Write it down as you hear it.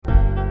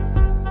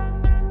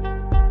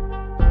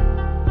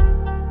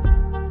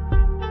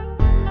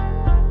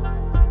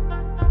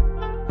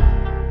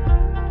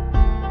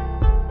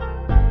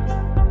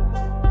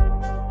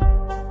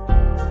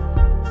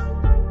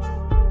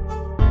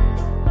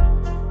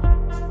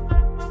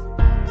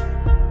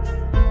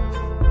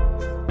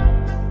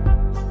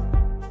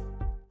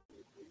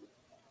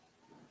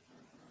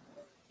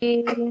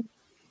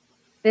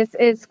This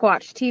is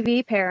Squatch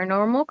TV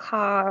Paranormal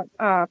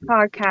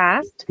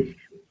Podcast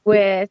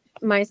with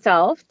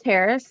myself,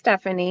 Tara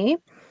Stephanie,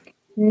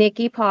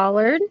 Nikki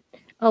Pollard,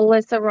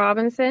 Alyssa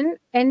Robinson,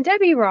 and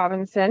Debbie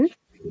Robinson.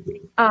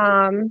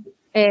 Um,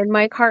 and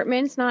Mike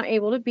Hartman's not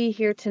able to be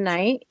here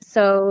tonight,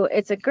 so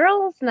it's a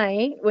girls'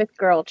 night with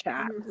girl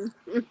chat.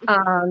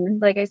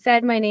 Like I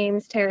said, my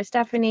name's Tara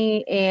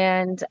Stephanie,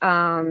 and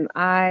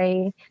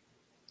I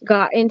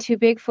got into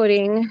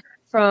Bigfooting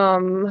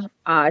from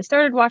I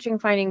started watching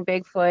Finding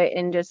Bigfoot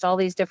and just all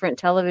these different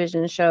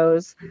television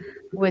shows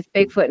with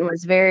Bigfoot and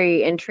was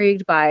very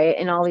intrigued by it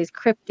and all these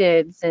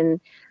cryptids and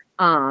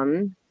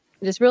um,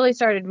 just really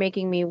started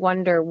making me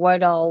wonder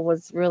what all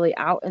was really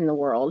out in the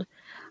world.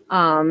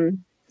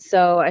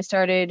 So I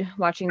started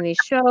watching these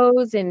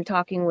shows and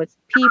talking with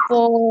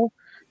people,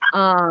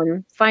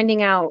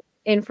 finding out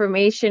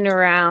information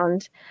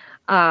around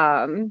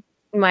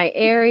my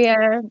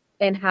area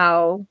and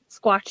how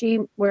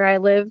squatchy where I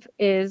live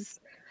is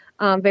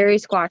very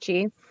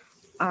squatchy.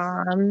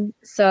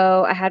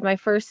 So I had my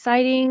first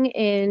sighting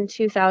in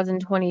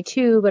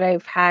 2022, but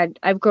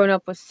I've grown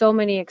up with so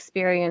many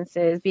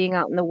experiences being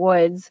out in the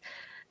woods,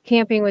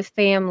 camping with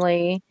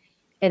family,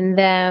 and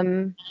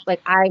them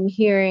like I'm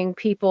hearing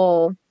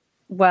people,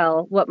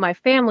 well, what my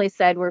family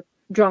said were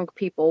drunk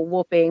people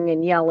whooping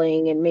and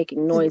yelling and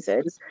making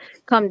noises.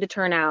 Come to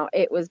turn out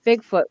it was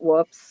Bigfoot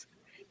whoops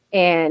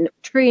and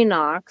tree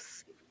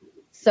knocks.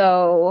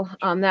 So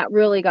that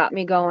really got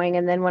me going.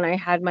 And then when I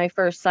had my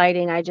first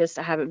sighting, I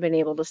haven't been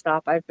able to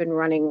stop. I've been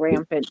running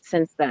rampant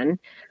since then.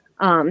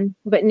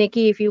 But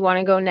Nikki, if you want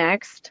to go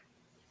next.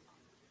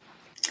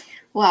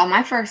 Well,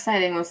 my first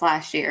sighting was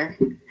last year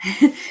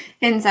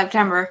in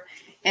September,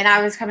 and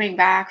I was coming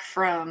back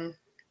from,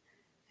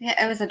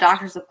 it was a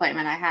doctor's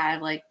appointment I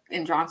had like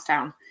in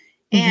Johnstown.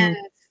 And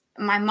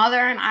my mother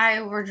and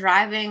I were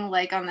driving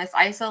like on this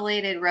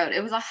isolated road.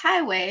 It was a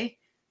highway,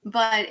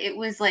 but it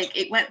was like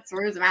it went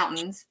through the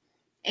mountains.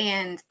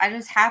 And I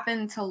just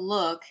happened to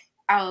look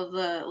out of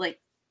the like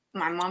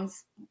my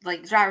mom's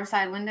like driver's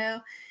side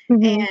window,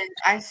 and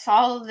I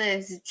saw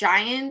this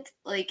giant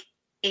like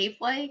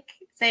ape-like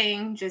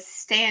thing just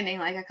standing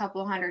like a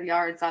couple hundred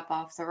yards up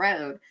off the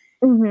road.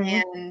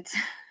 And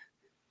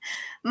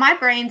my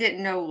brain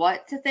didn't know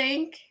what to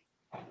think.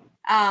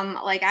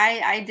 Like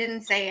I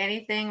didn't say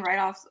anything right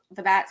off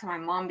the bat to my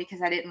mom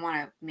because I didn't want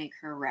to make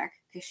her wreck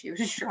because she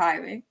was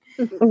driving.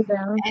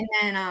 And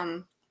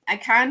then I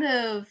kind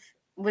of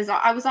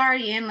I was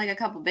already in like a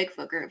couple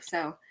Bigfoot groups,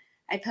 so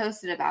I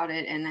posted about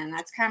it, and then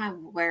that's kind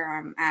of where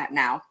I'm at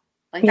now.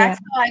 Like that's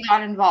how I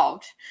got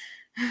involved.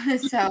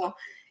 So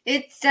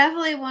it's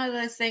definitely one of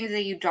those things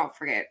that you don't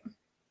forget.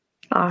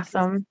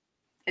 Awesome.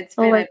 It's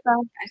been I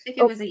think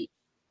it was I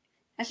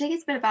think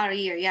it's been about a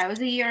year. Yeah, it was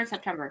a year in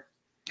September.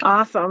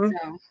 Awesome.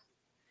 So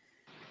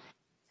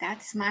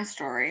that's my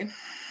story.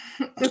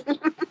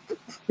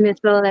 Miss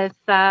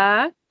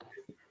Alyssa.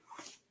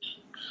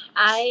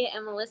 I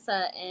am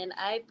Alyssa, and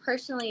I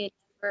personally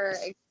never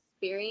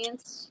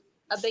experienced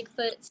a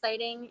Bigfoot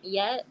sighting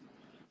yet,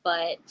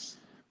 but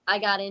I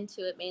got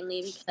into it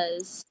mainly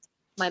because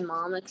my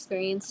mom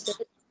experienced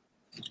it.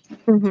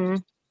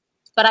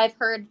 But I've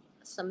heard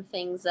some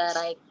things that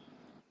I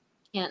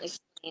can't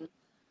explain.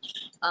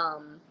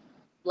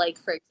 Like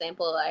for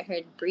example, I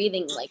heard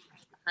breathing like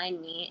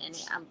behind me, and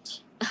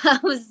I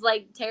was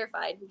like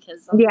terrified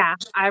because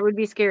I would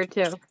be scared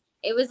too.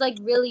 It was like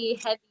really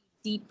heavy,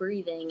 deep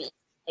breathing.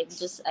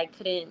 I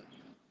couldn't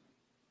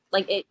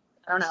like it.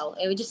 I don't know.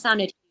 It just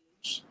sounded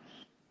huge,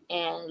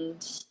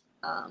 and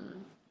I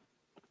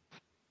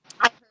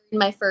heard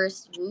my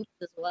first whoop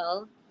as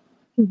well.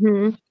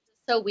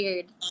 So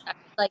weird.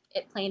 Like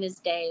it plain as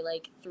day,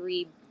 like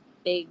 3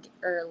 big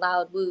or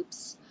loud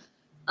whoops.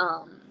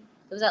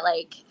 It was at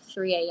like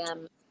 3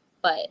 a.m.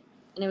 And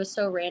it was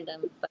so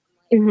random. But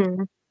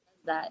like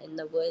that in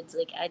the woods,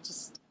 like I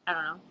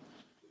don't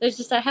know.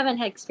 I haven't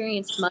had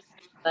experienced much,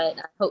 but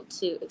I hope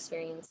to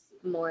experience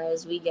more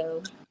as we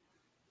go.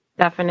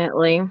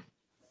 Definitely.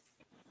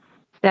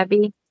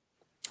 Debbie.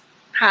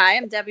 Hi,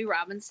 I'm Debbie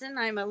Robinson.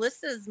 I'm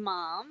Alyssa's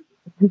mom.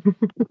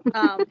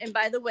 And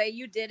by the way,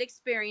 you did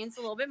experience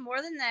a little bit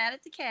more than that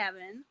at the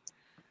cabin.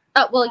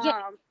 Oh, well,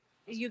 yeah.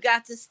 You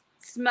got to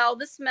smell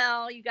the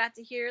smell. You got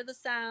to hear the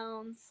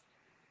sounds.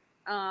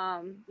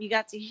 You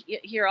got to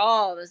hear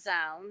all the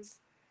sounds.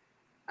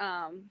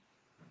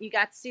 You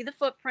got to see the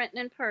footprint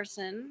in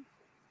person.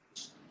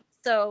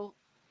 So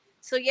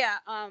yeah,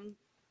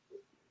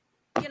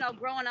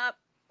 growing up,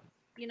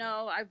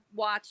 I've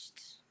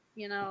watched,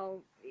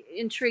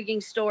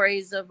 intriguing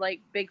stories of like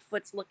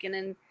Bigfoot's looking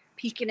and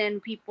peeking in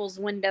people's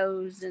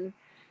windows and,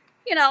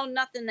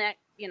 nothing that,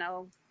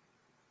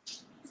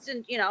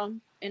 isn't,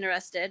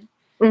 interested.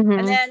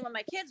 And then when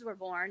my kids were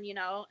born,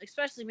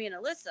 especially me and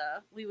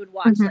Alyssa, we would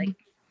watch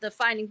like the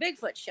Finding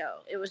Bigfoot show.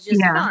 It was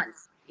just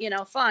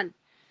fun,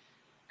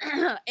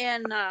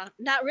 and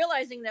not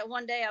realizing that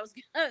one day I was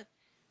going to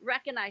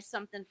recognize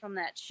something from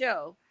that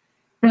show.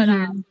 But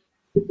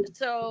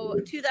so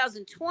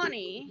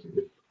 2020,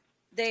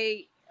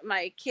 they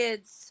my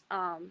kids,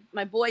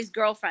 my boys'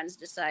 girlfriends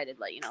decided,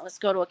 like, let's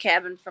go to a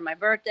cabin for my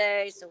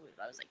birthday. So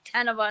I was like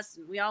 10 of us,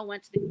 and we all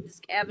went to this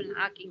cabin in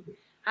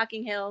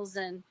Hocking Hills,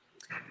 and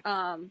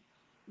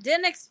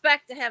didn't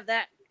expect to have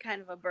that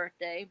kind of a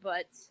birthday,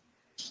 but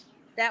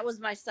that was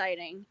my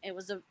sighting. It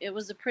was a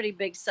pretty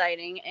big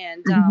sighting,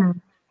 and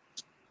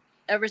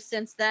ever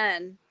since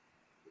then,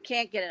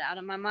 can't get it out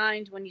of my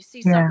mind. When you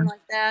see something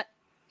like that,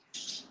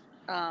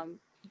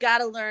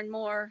 gotta learn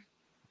more.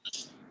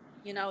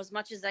 As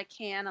much as I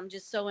can. I'm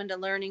just so into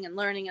learning and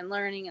learning and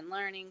learning and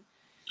learning.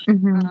 I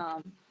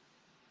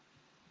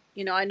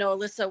know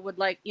Alyssa would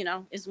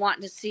is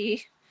wanting to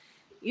see,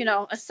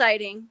 a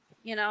sighting.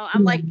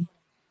 I'm like,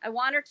 I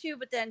want her to,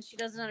 but then she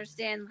doesn't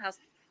understand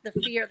the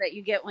fear that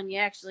you get when you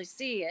actually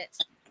see it.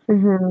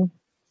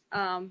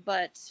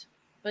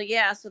 But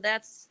yeah, so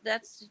that's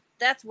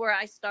where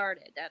I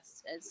started.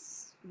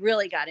 It's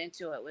really got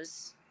into it,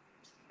 was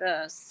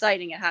the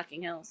sighting at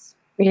Hocking Hills.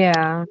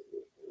 Yeah.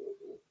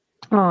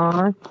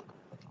 Aw.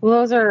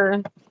 Well, those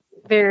are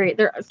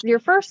your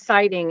first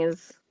sighting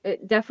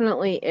it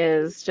definitely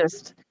is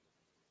just,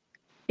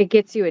 it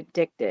gets you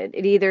addicted.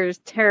 It either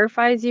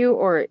terrifies you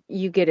or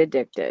you get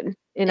addicted.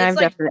 And I've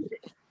definitely.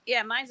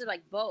 Yeah, mine's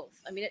like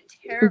both. I mean, it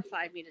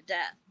terrified me to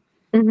death.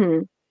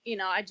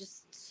 I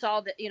just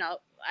saw that,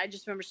 I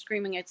just remember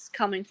screaming, it's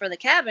coming for the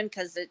cabin,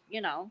 because it,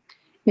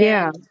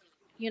 Yeah.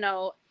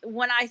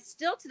 When I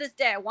still to this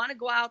day, I want to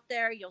go out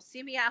there. You'll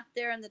see me out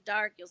there in the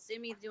dark. You'll see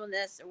me doing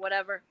this or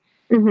whatever.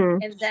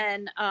 And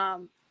then,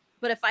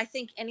 but if I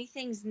think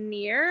anything's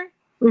near,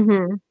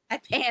 I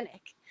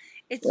panic.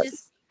 It's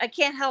just, I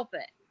can't help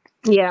it.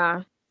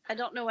 Yeah. I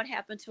don't know what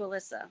happened to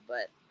Alyssa,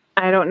 but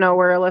I don't know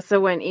where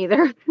Alyssa went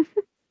either.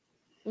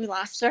 We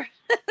lost her.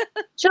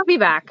 She'll be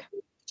back.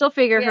 She'll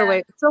figure her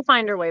way. She'll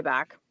find her way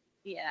back.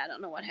 Yeah, I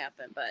don't know what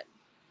happened, but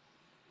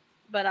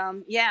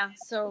yeah.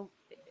 So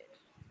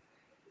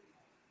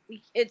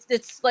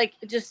it's like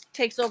it just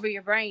takes over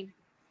your brain.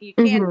 You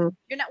can't.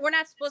 We're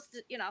not supposed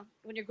to.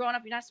 When you're growing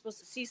up, you're not supposed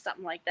to see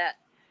something like that.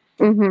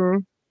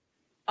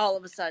 All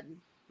of a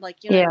sudden, like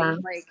what I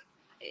mean? Like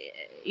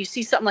you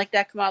see something like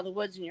that come out of the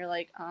woods, and you're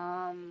like,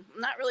 I'm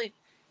not really,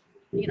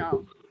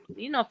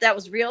 if that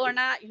was real or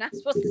not. You're not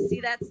supposed to see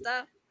that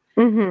stuff.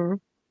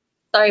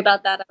 Sorry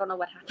about that. I don't know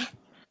what happened.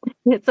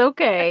 It's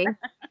okay.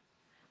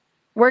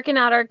 Working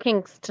out our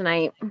kinks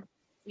tonight.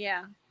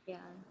 Yeah.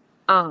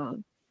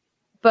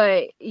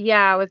 But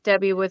yeah, with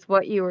Debbie, with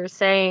what you were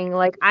saying,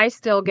 like I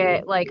still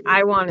get like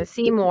I want to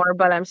see more,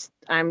 but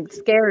I'm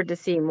scared to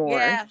see more.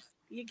 Yeah,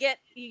 you get.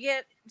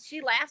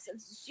 She laughs.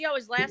 She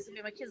always laughs at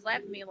me. My kids laugh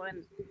at me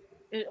when,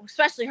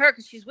 especially her,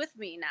 because she's with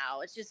me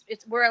now.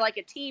 We're like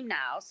a team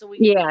now. So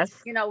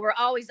we're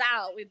always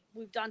out.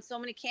 We've done so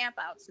many camp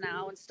outs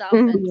now and stuff,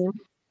 and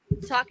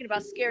talking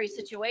about scary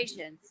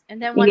situations.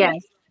 And then when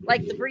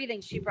like the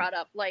breathing she brought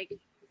up, like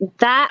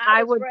that,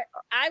 I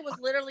was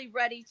literally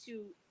ready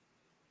to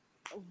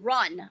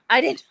run.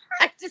 I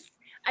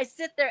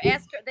sit there,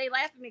 ask her, they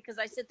laugh at me because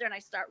I sit there and I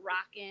start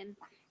rocking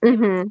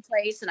in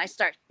place, and I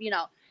start,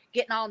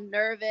 getting all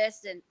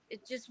nervous, and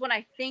it's just when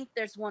I think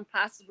there's one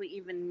possibly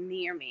even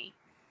near me.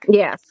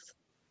 Yes.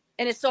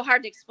 And it's so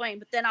hard to explain,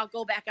 but then I'll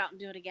go back out and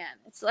do it again.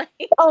 It's like,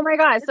 oh my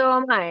God, so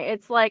am I.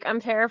 It's like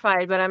I'm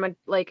terrified, but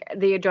like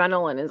the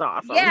adrenaline is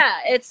awesome. Yeah,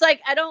 it's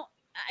like I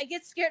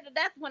get scared to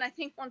death when I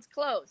think one's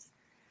close.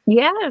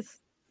 Yes.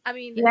 I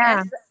mean,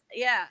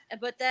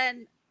 but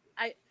then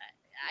I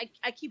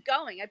keep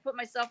going. I put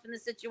myself in the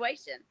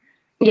situation.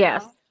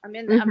 Yes. I'm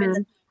in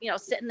the,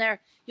 sitting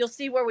there. You'll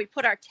see where we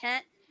put our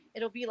tent.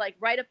 It'll be like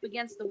right up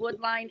against the wood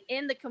line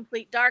in the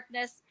complete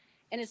darkness.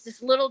 And it's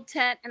this little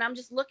tent. And I'm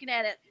just looking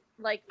at it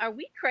like, are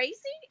we crazy?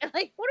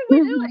 Like, what are we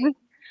doing?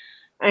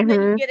 And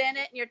then you get in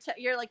it and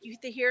you're like, you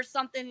hear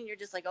something and you're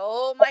just like,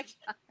 oh my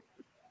God.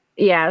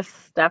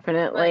 Yes,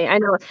 definitely. I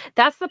know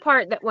that's the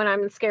part that when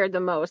I'm scared the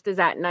most is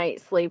at night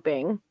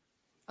sleeping.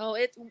 Oh,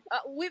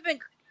 we've been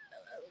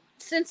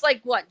since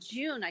like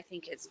June, I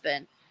think it's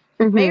been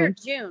May or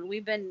June.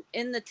 We've been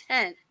in the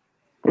tent,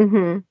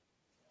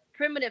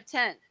 primitive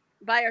tent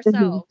by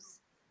ourselves.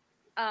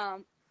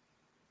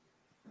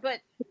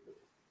 But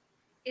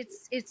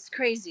it's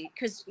crazy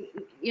because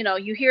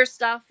you hear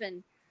stuff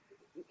and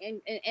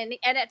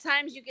at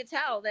times you can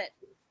tell that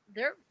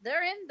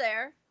they're in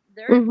there.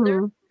 They're I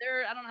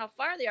don't know how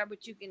far they are,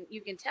 but you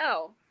can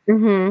tell.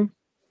 And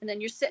then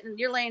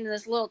you're laying in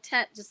this little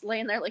tent, just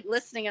laying there like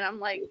listening, and I'm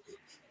like,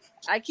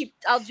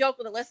 I'll joke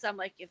with Alyssa. I'm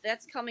like, if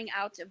that's coming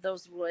out of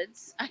those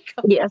woods, I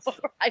go. Yes.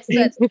 I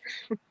said,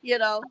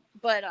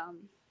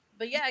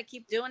 but yeah, I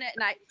keep doing it,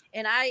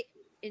 and I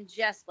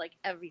ingest like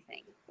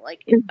everything.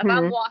 Like if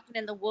I'm walking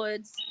in the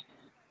woods,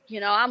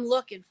 I'm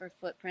looking for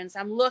footprints.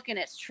 I'm looking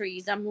at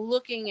trees. I'm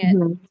looking at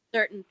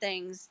certain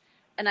things,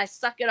 and I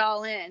suck it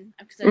all in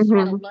because I just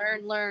want to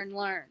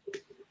learn.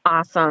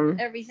 Awesome.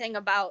 Everything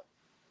about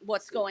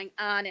what's going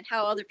on and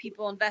how other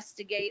people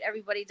investigate.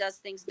 Everybody does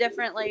things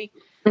differently.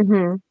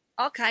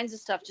 All kinds of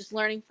stuff. Just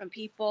learning from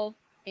people,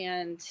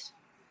 and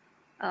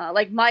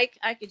like Mike,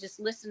 I could just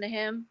listen to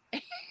him.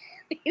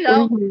 He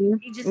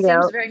just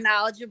seems very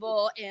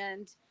knowledgeable,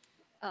 and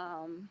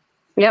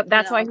Yep,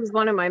 that's why he's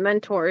one of my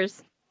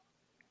mentors.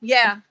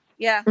 Yeah.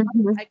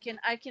 Mm-hmm. I can,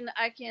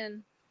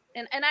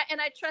 and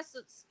I trust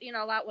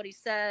a lot what he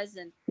says,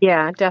 and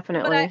yeah,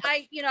 definitely. But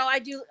I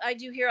do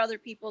hear other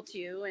people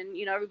too, and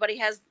everybody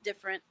has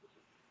different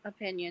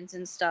opinions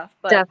and stuff.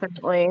 But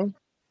definitely.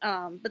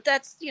 But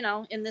that's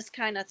in this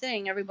kind of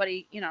thing,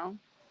 everybody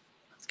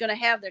is going to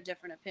have their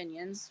different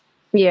opinions.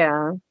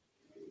 Yeah.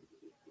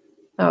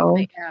 So.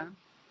 Yeah.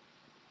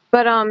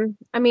 But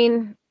I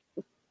mean,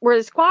 we're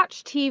the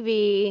Squatch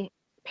TV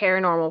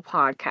paranormal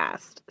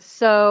podcast.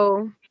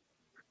 So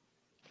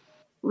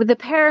with the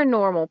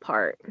paranormal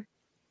part,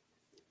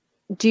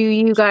 do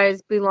you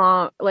guys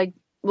belong, like,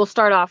 we'll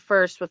start off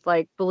first with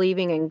like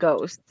believing in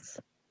ghosts.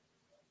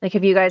 Like,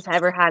 have you guys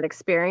ever had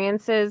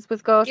experiences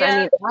with ghosts? Yeah, I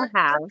mean, I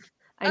have.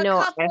 I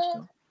know. A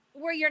couple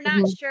where you're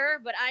not sure,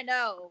 but I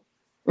know.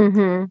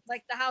 Mm-hmm.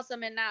 Like the house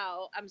I'm in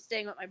now, I'm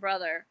staying with my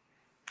brother.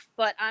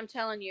 But I'm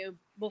telling you,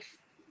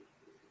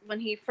 when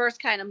he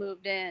first kind of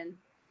moved in,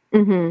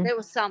 there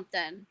was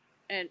something.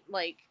 And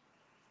like,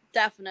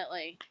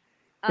 definitely.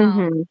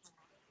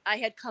 I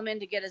had come in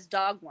to get his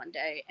dog one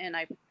day, and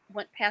I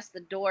went past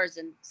the doors,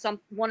 and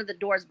one of the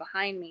doors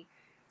behind me,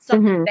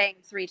 something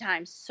banged 3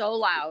 times, so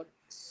loud.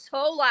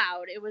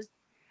 It was,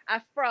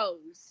 I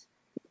froze.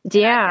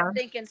 Yeah. I kept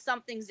thinking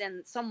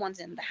someone's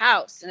in the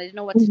house, and I didn't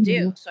know what to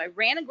do. So I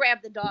ran and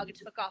grabbed the dog and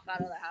took off out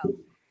of the house.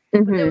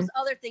 But there was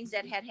other things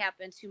that had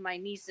happened to my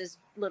niece's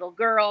little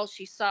girl.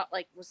 She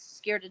was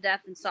scared to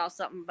death and saw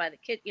something by the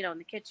in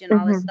the kitchen,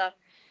 all this stuff.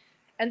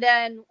 And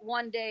then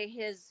one day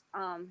his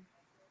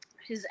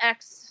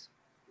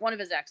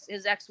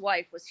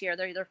ex-wife was here.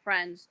 They're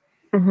friends.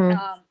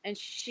 And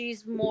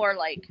she's more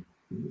like,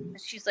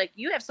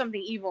 you have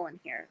something evil in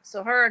here.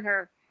 So her and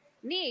her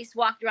niece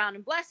walked around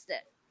and blessed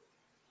it.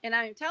 And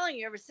I'm telling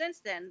you, ever since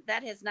then,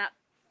 there's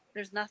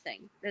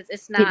nothing.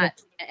 It's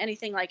not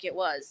anything like it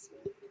was.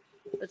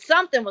 But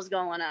something was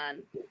going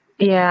on.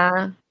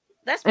 Yeah.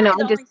 That's probably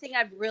the only thing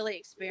I've really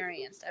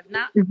experienced. I'm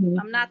not the,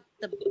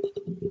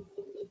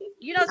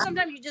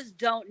 sometimes you just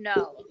don't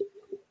know.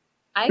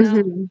 I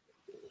when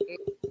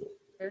I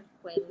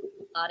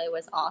thought it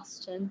was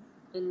Austin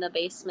in the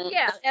basement.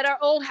 Yeah, at our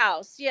old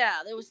house. Yeah,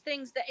 there was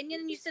things that, and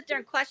then you sit there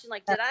and question,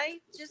 like, did I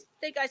just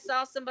think I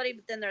saw somebody,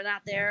 but then they're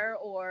not there,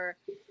 or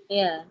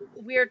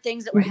weird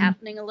things that were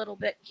happening a little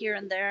bit here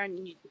and there,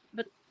 and you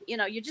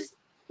just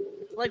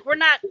like we're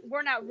not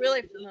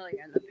really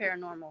familiar in the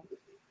paranormal.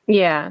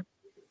 Yeah.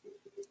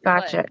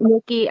 Gotcha. But,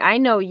 Nikki, I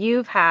know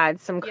you've had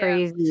some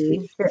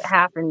crazy shit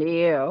happen to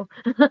you.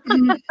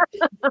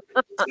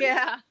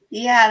 Yeah,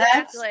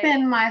 that's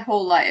been my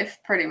whole life,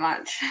 pretty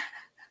much.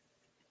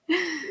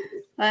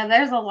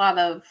 There's a lot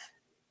of,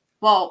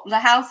 the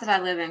house that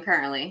I live in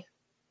currently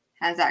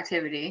has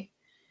activity.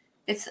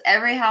 It's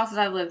every house that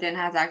I've lived in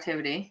has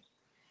activity.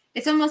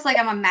 It's almost like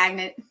I'm a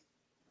magnet.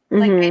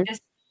 Like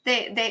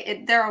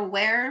they're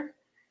aware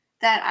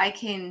that I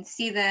can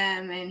see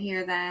them and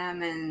hear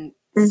them and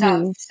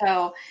stuff.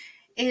 So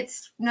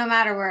it's no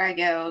matter where I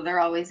go, they're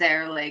always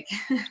there. Like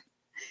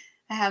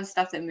I have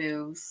stuff that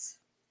moves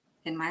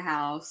in my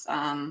house.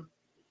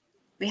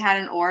 We had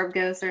an orb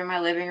go through my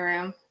living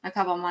room a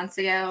couple months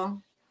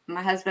ago.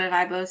 My husband and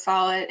I both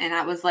saw it, and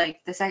that was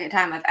like the second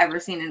time I've ever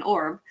seen an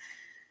orb.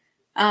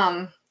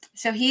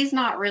 So he's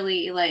not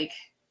really like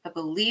a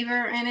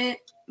believer in it,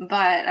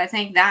 but I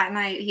think that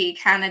night he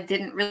kind of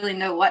didn't really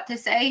know what to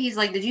say. He's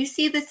like, "Did you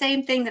see the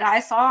same thing that I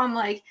saw?" I'm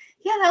like,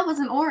 "Yeah, that was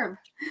an orb."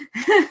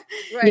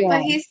 Right.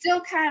 But he's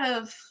still kind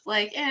of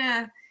like,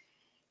 I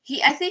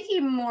think he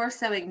more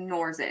so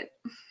ignores it.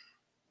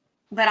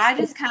 But I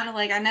just kind of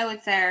like, I know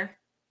it's there.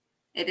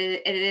 It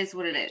is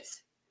what it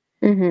is.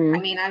 I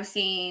mean, I've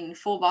seen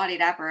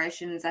full-bodied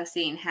apparitions. I've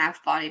seen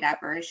half-bodied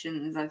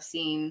apparitions. I've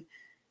seen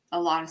a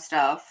lot of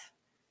stuff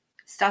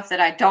that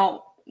I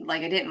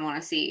didn't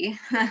want to see.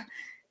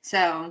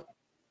 So,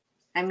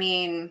 I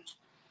mean,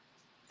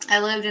 I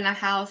lived in a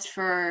house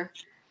for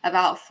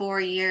about 4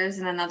 years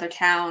in another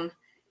town,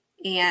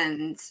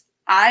 and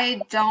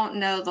I don't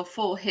know the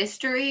full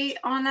history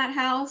on that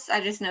house.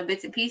 I just know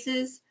bits and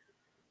pieces,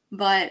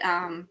 but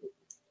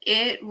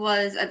it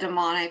was a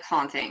demonic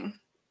haunting.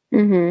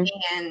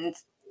 And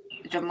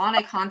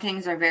demonic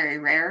hauntings are very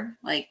rare.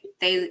 Like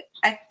they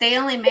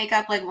only make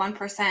up like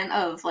 1%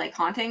 of like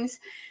hauntings.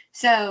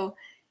 So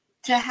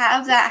to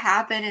have that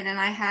happen, and then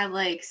I had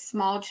like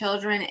small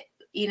children,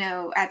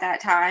 at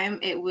that time,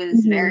 it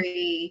was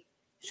very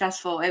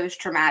stressful. It was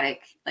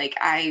traumatic. Like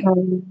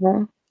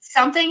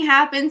something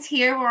happens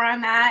here where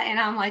I'm at,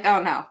 and I'm like,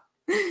 oh no,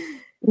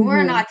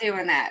 we're not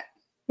doing that.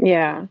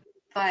 Yeah.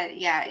 But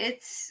yeah,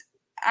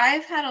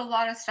 I've had a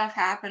lot of stuff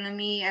happen to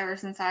me ever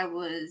since I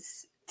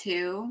was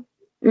 2.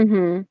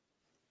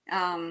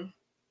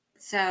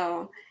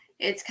 So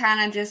it's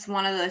kind of just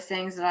one of those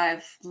things that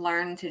I've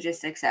learned to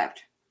just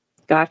accept.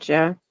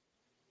 Gotcha.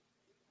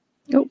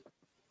 Nope.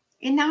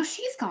 And now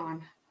she's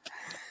gone.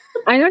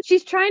 I know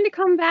she's trying to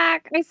come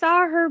back. I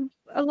saw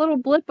a little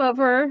blip of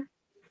her.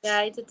 Yeah,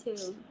 I did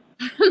too.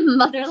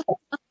 Mother.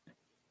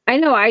 I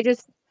know. I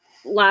just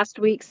last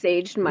week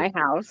saged my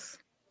house.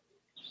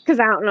 Because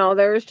I don't know,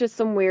 there was just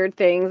some weird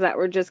things that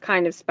were just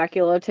kind of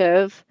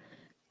speculative,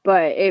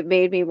 but it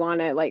made me want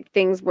to, like,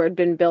 things were had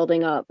been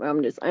building up.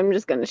 I'm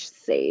just gonna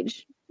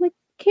sage. Like,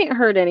 can't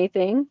hurt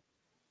anything.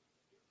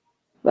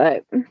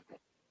 But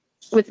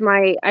with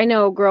I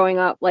know growing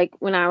up, like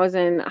when I was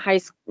in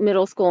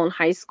middle school and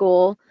high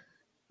school,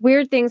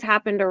 weird things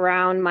happened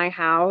around my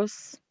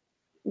house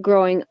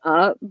growing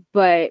up,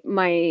 but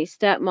my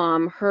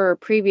stepmom, her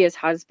previous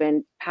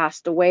husband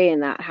passed away in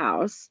that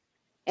house,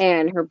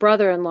 and her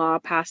brother-in-law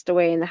passed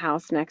away in the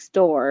house next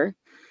door.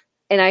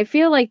 And I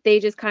feel like they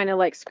just kind of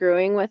like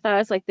screwing with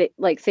us, like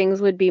things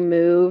would be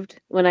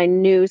moved when I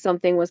knew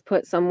something was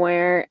put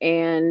somewhere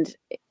and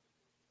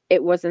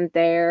it wasn't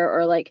there.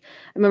 Or like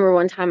I remember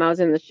one time I was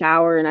in the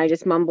shower and I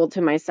just mumbled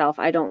to myself,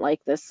 I don't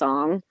like this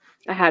song.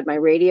 I had my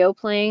radio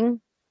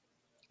playing,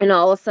 and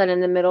all of a sudden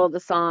in the middle of the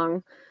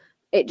song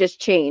it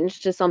just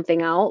changed to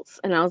something else.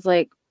 And I was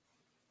like,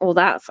 well,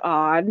 that's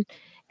odd.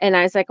 And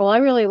I was like, well, I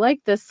really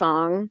like this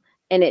song.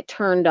 And it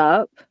turned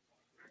up.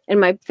 And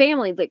my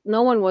family, like,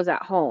 no one was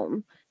at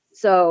home.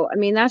 So, I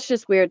mean, that's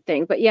just weird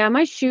thing. But yeah,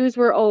 my shoes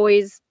were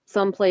always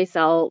someplace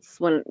else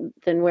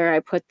than where I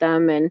put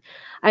them. And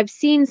I've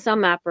seen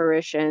some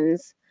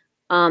apparitions.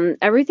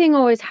 Everything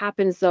always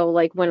happens though,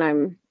 like when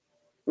I'm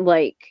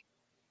like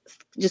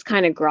just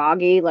kind of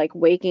groggy, like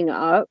waking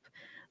up.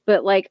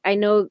 But like I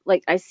know,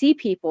 like I see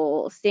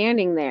people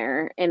standing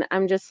there and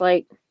I'm just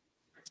like,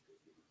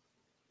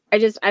 I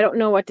don't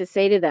know what to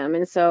say to them.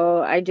 And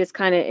so I just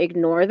kind of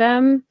ignore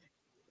them.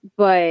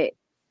 But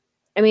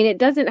I mean, it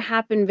doesn't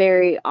happen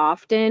very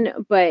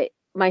often, but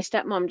my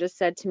stepmom just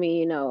said to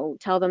me,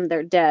 tell them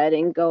they're dead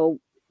and go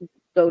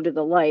to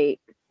the light.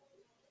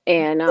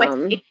 And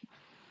Wait.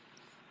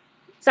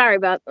 sorry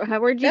about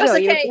where'd you It was go?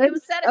 okay. You It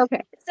was said.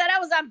 okay. It said I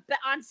was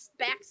on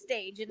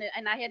backstage,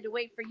 and I had to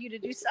wait for you to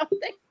do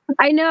something.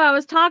 I know. I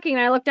was talking,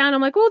 and I looked down.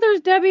 I'm like, oh,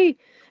 there's Debbie.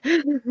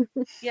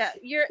 Yeah,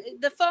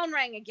 the phone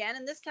rang again,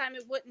 and this time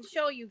it wouldn't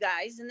show you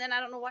guys, and then I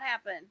don't know what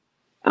happened.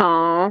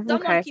 Oh,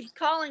 Someone okay. keeps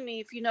calling me,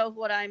 if you know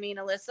what I mean,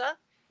 Alyssa,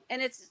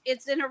 and it's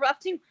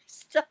interrupting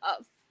stuff.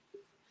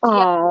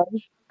 Oh, Yeah,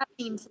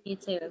 happening to me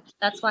too.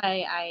 That's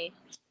why I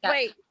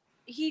Wait,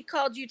 he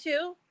called you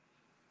too?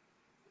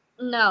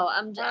 No,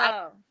 I'm just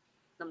I Oh,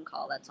 them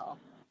call. That's all.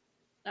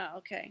 oh,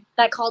 okay.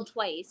 That called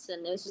twice,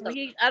 and it was just Well,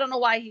 I don't know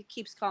why he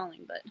keeps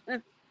calling,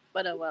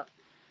 but oh well.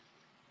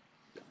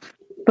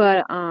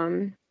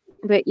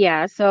 but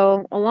yeah.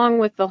 So along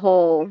with the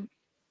whole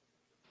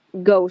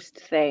ghost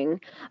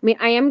thing, I mean,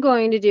 I am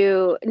going to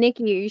do.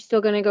 Nikki, are you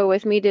still going to go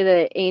with me to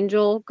the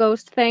angel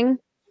ghost thing?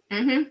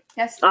 Mm-hmm.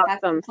 Yes, Awesome.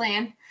 that's the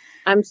plan.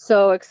 I'm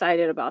so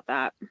excited about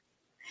that.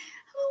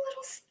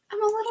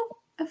 I'm a little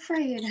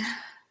afraid.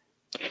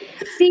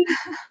 See,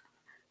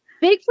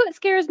 Bigfoot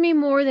scares me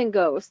more than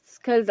ghosts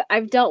because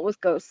I've dealt with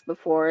ghosts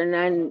before, and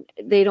then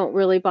they don't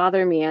really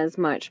bother me as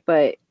much.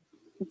 But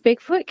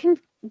Bigfoot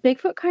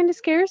kind of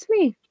scares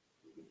me.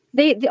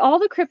 All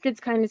the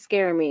cryptids kind of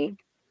scare me.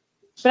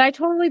 But I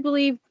totally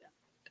believe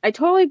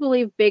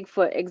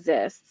Bigfoot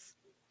exists.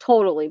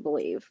 Totally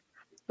believe.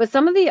 But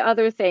some of the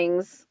other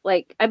things,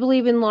 like I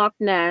believe in Loch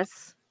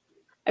Ness.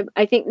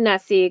 I think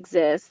Nessie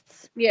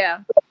exists. Yeah.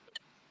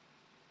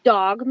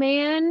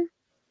 Dogman,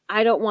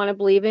 I don't want to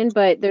believe in,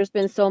 but there's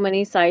been so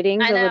many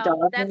sightings I know. of a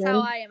dog. That's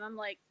how I am. I'm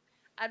like,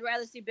 I'd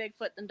rather see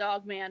Bigfoot than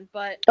Dogman,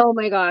 but oh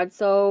my god,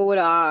 so would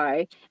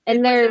I.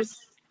 And there's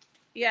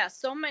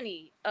so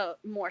many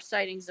more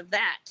sightings of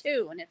that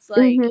too, and it's like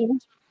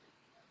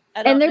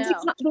I don't and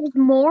know. there's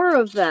more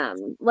of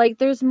them. Like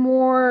there's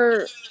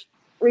more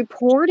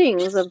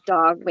reportings of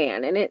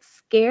Dogman, and it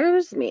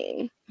scares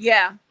me.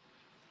 Yeah.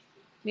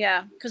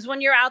 Yeah, because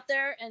when you're out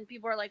there and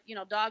people are like,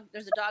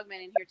 there's a dog man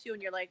in here too,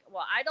 and you're like,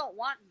 well, I don't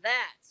want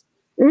that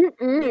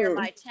near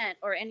my tent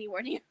or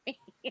anywhere near me.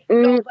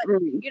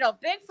 But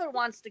Bigfoot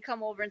wants to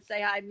come over and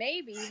say hi,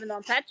 maybe, even though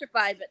I'm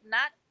petrified, but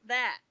not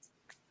that.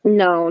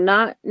 No,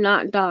 not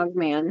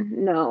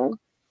Dogman. No.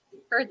 I've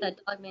heard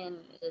that Dogman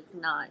is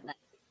not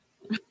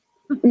nice.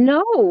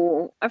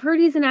 No, I've heard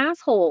he's an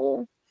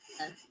asshole.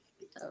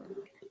 So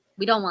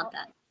we don't want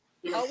that.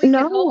 All we can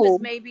hope is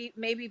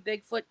maybe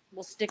Bigfoot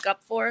will stick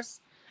up for us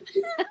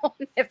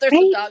if there's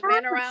a dog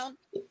man around.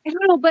 I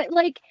don't know, but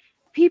like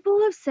people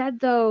have said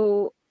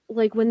though,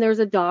 like when there's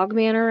a dog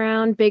man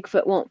around,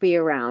 Bigfoot won't be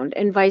around,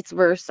 and vice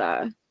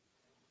versa.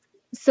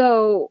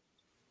 So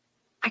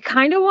I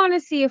kind of want to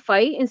see a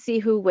fight and see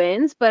who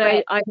wins, but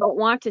I don't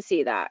want to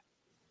see that.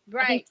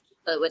 Right.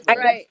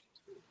 Right.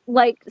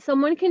 Like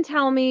someone can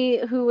tell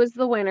me who was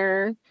the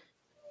winner,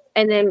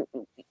 and then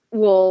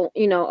we'll,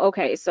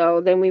 okay,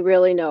 so then we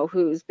really know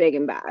who's big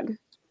and bad.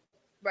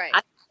 Right.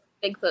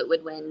 Bigfoot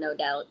would win, no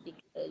doubt,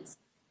 because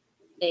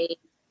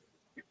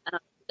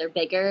they're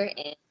bigger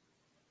and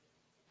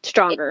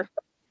stronger.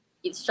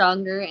 It's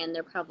stronger, and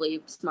they're probably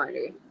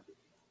smarter.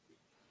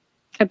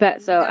 I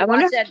bet so. I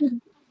wonder.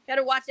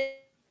 Gotta watch it.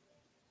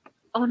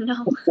 Oh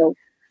no.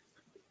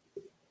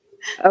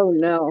 Oh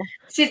no.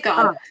 She's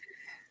gone.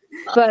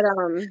 But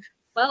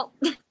well,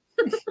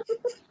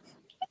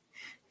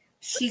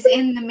 she's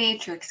in the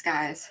Matrix,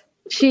 guys.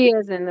 She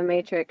is in the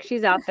Matrix.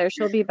 She's out there.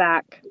 She'll be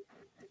back.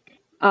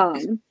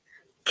 I'm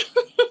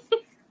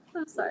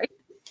sorry.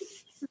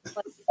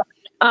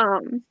 I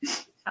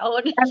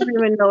don't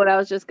even know what I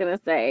was just gonna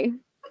say.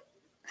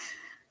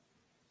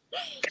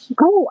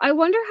 Oh, I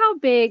wonder how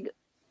big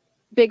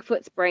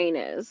Bigfoot's brain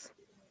is.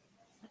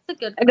 That's a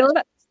good question. I know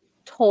that's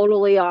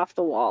totally off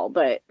the wall,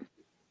 but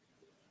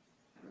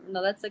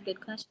no, that's a good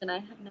question. I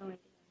have no idea.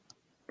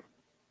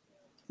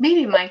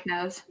 Maybe Mike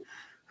knows.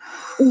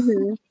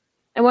 Mm-hmm.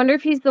 I wonder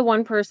if he's the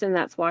one person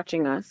that's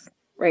watching us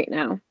right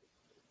now.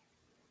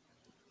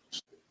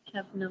 I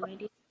have no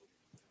idea.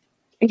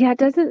 Yeah, it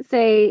doesn't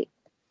say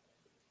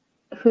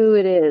who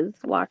it is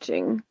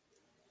watching.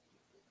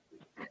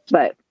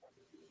 But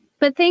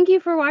thank you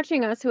for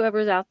watching us,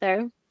 whoever's out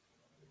there.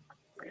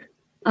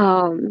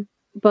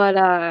 But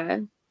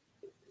I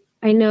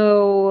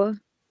know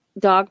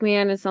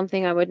Dogman is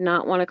something I would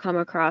not want to come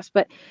across.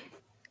 But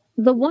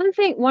one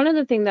of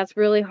the things that's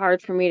really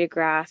hard for me to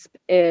grasp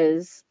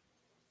is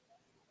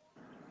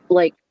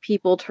like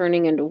people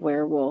turning into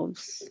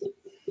werewolves.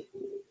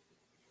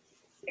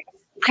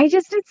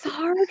 It's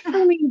hard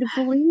for me to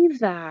believe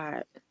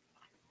that.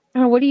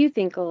 What do you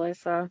think,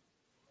 Alyssa?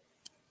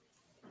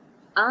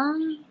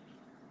 I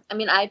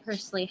mean, I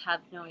personally have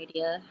no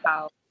idea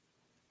how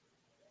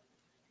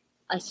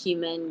a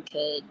human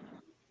could,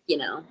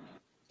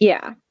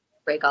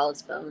 break all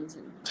its bones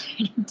and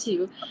turn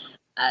into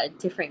a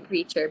different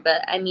creature.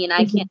 But I mean,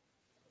 I can't.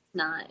 It's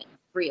not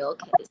real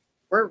because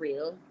we're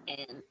real,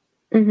 and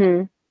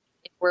if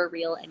we're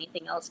real,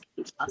 anything else can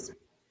be possible.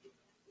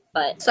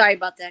 But sorry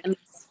about that.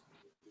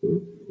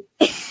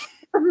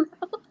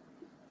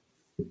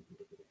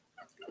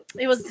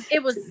 It was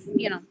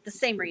the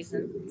same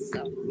reason.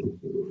 So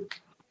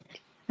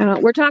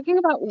we're talking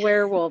about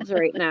werewolves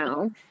right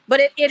now.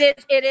 But it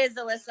is,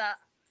 Alyssa.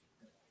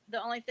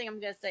 The only thing I'm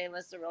going to say,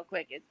 Alyssa, real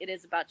quick, it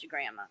is about your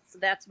grandma. So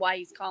that's why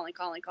he's calling.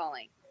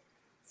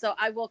 So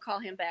I will call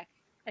him back.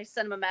 I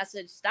sent him a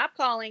message. Stop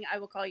calling. I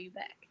will call you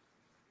back.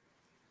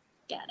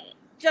 Got it.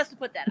 Just to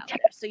put that out there,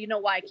 so you know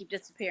why I keep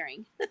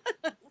disappearing.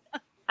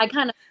 I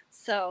kind of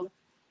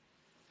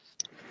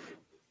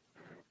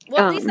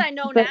Well, at least I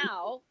know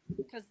now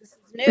because this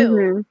is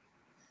new.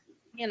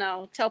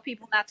 Tell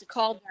people not to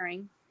call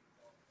during.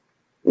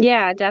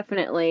 Yeah,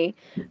 definitely.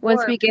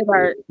 Once we get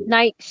our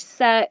night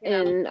set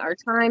and our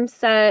time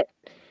set,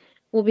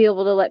 we'll be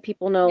able to let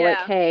people know,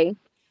 like, hey,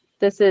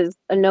 this is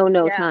a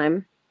no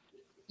time.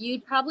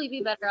 You'd probably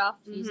be better off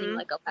using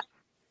like a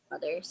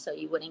mother so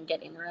you wouldn't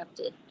get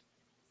interrupted.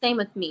 Same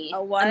with me.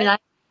 A what? I mean, I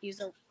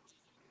use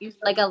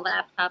like a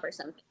laptop or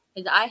something.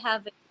 Because I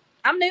have.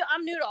 I'm new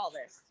to all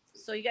this,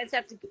 so you guys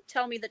have to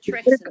tell me the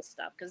tricks and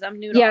stuff because I'm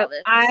new to all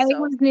this. I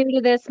was new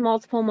to this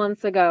multiple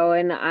months ago,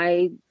 and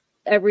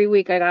every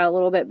week I got a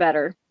little bit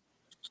better.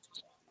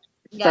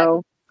 Yeah,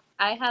 so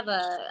I have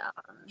a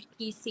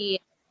PC.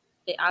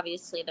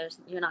 Obviously,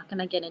 you're not going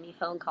to get any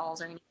phone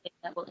calls or anything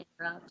that will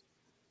interrupt.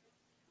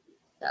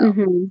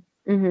 So.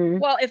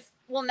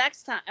 Well,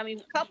 next time, I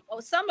mean,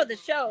 some of the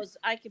shows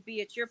I could be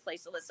at your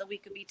place, Alyssa. We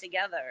could be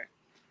together.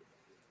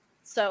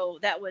 So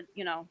that would,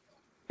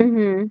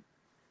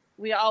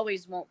 we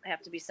always won't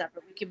have to be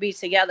separate. We could be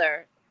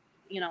together,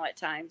 at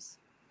times.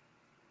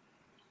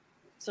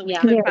 So we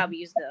could probably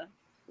use the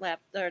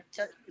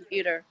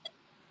computer.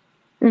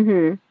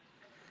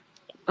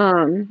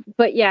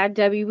 But yeah,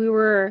 Debbie, we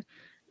were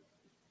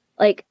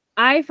like,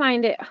 I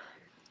find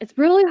it's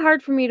really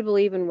hard for me to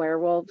believe in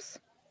werewolves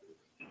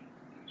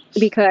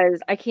because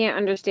I can't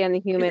understand the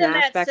human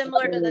aspect. Isn't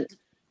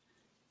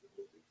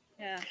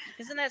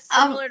that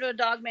similar to a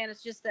dog man?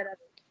 It's just that a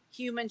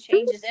human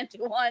changes into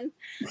one.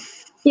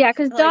 Yeah,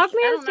 because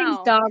Dogman stays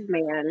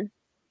Dogman.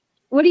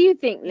 What do you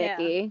think,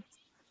 Nikki?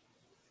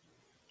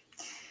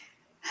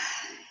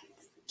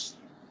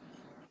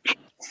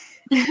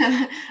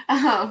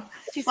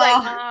 She's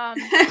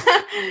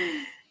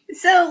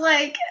so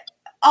like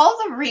all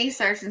the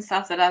research and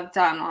stuff that I've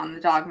done on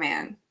the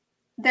Dogman,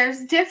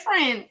 there's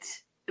different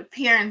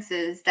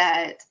appearances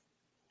that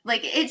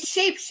like it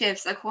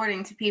shapeshifts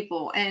according to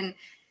people, and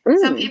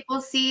some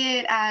people see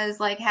it as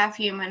like half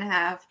human,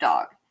 half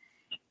dog.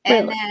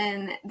 And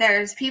then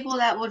there's people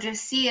that will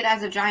just see it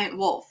as a giant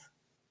wolf.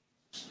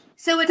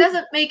 So it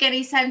doesn't make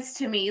any sense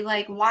to me.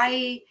 Like,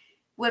 why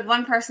would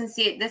one person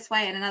see it this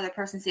way and another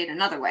person see it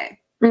another way?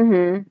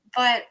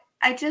 But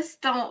I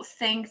just don't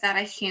think that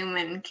a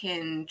human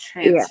can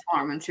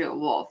transform into a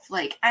wolf.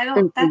 Like, I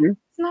don't, that's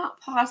not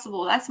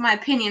possible. That's my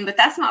opinion, but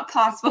that's not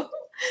possible.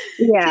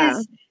 Yeah.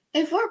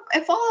 If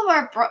all of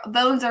our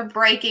bones are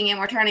breaking and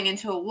we're turning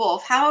into a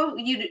wolf, how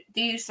do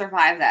you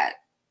survive that?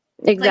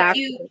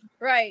 Exactly.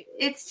 Right.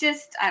 It's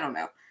just, I don't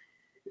know.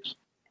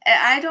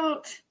 I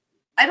don't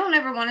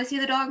ever want to see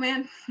the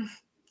Dogman.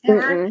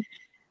 Ever.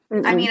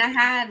 I mean, I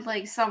had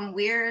like some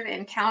weird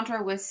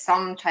encounter with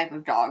some type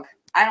of dog.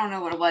 I don't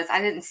know what it was.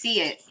 I didn't see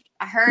it.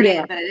 I heard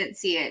it, but I didn't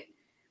see it.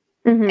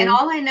 And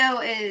all I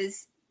know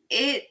is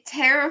it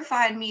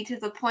terrified me to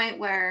the point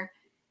where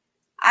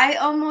I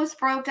almost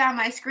broke down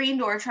my screen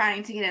door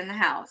trying to get in the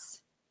house.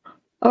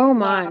 Oh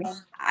my. Wow.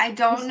 I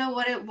don't know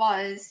what it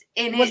was.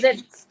 And Was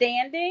it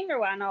standing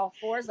or on all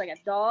fours like a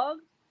dog?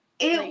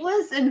 it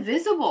was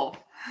invisible.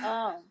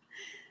 Oh.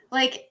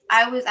 Like,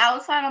 I was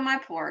outside on my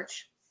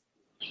porch,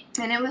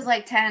 and it was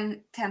like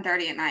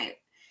 10:30 at night.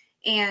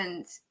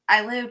 And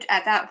I lived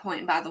at that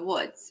point by the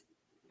woods.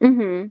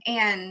 Mm-hmm.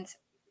 And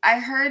I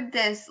heard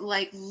this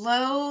like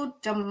low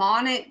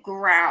demonic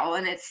growl,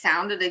 and it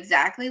sounded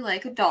exactly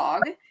like a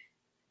dog.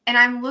 And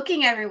I'm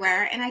looking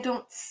everywhere, and I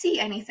don't see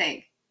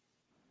anything.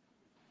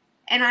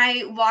 And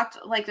I walked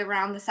like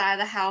around the side of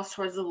the house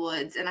towards the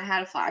woods, and I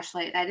had a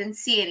flashlight. And I didn't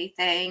see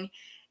anything.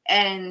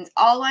 And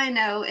all I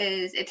know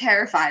is it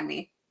terrified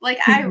me. Like,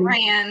 I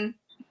ran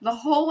the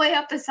whole way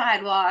up the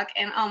sidewalk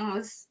and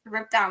almost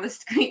ripped down the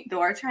street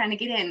door trying to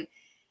get in.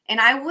 And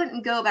I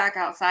wouldn't go back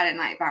outside at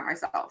night by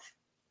myself.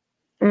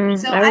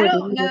 So I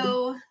don't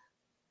know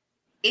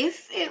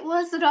if it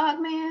was the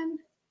dog man,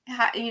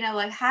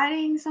 like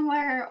hiding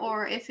somewhere,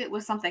 or if it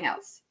was something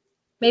else.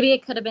 Maybe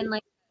it could have been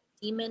like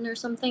a demon or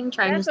something.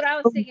 That's what I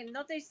was thinking.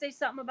 Don't they say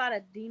something about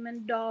a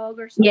demon dog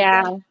or something?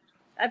 Yeah.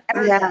 I've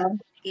heard that.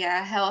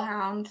 Yeah,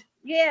 hellhound.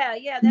 Yeah,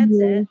 that's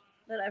it.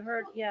 That I've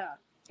heard. Yeah.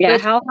 Yeah,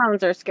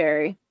 hellhounds are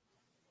scary.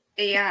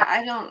 Yeah,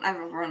 I don't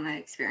ever want to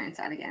experience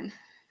that again.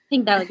 I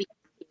think that would be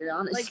weird,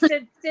 honestly.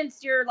 Like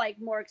since you're like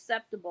more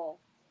acceptable.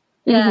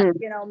 Yeah.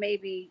 Mm-hmm. You know,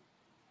 maybe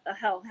a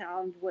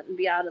hellhound wouldn't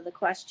be out of the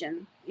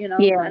question. You know,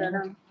 Yeah. I don't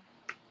know.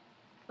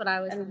 What I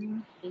was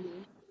thinking.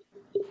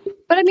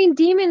 But I mean,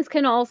 demons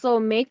can also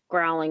make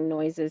growling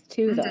noises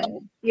too,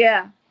 though.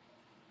 Yeah.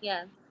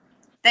 Yeah.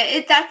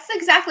 That's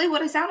exactly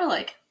what it sounded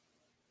like.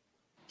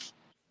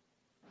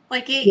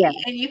 Like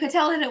and you could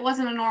tell that it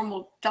wasn't a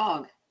normal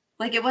dog.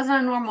 Like, it wasn't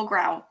a normal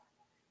growl.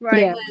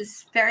 Right. It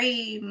was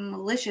very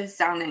malicious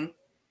sounding.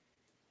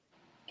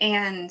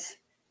 And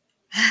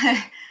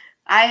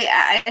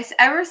I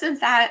ever since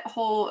that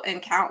whole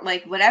encounter,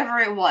 like whatever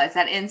it was,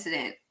 that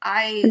incident,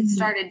 I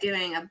started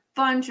doing a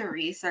bunch of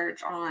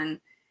research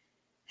on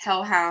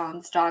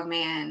hellhounds,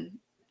 dogman,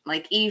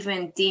 like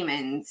even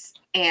demons,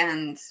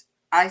 and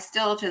I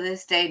still to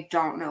this day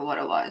don't know what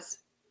it was.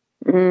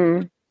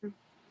 Mm.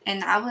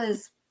 And that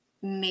was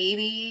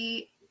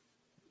maybe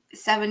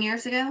 7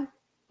 years ago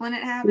when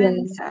it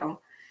happened. Yeah. So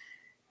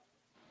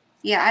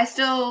yeah, I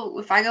still,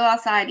 if I go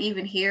outside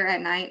even here at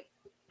night,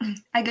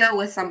 I go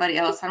with somebody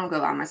else. I don't go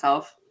by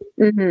myself.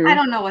 Mm-hmm. I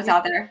don't know what's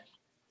out there.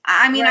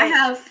 I mean, Right. I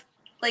have,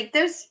 like,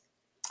 there's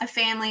a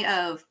family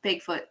of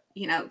Bigfoot,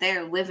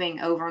 they're living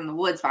over in the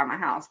woods by my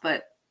house,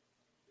 but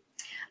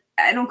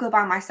I don't go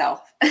by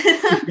myself.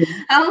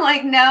 I'm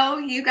like, no,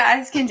 you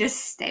guys can just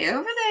stay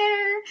over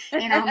there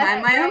and I'll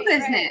mind my own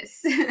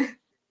business.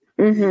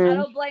 Mm-hmm. I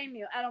don't blame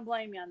you. I don't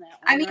blame you on that one.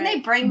 I mean, they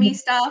bring me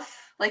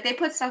stuff. Like, they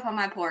put stuff on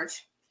my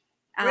porch.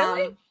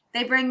 Really?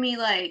 They bring me,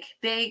 like,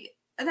 they're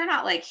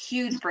not, like,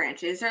 huge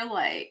branches. They're,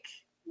 like,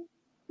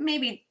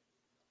 maybe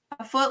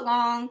a foot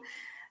long.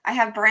 I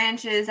have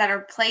branches that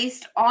are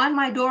placed on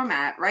my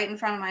doormat right in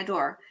front of my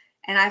door.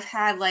 And I've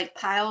had, like,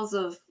 piles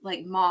of,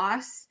 like,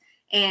 moss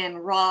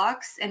and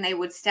rocks. And they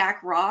would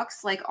stack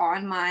rocks, like,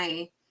 on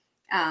my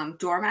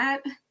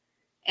doormat.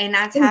 And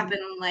that's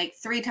happened, like,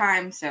 3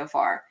 times so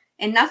far.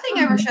 And nothing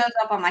ever shows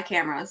up on my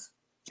cameras.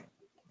 Oh,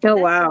 That's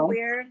wow. so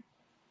weird.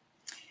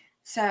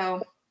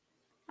 So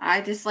I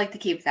just like to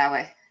keep it that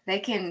way. They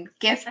can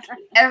gift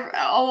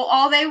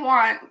all they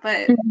want,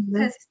 but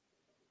just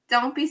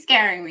don't be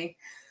scaring me.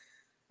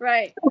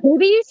 Right.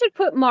 Maybe you should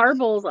put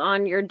marbles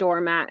on your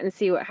doormat and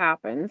see what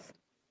happens.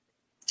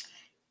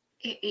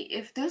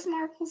 If those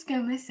marbles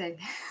go missing,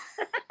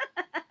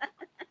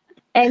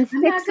 And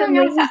I'm not sticks going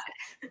and leaves, outside.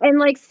 and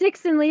like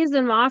sticks and leaves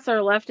and moss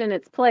are left in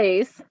its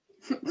place.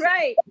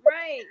 Right.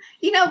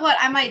 You know what?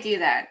 I might do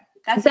that.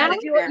 That's That- an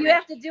You experiment.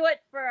 have to do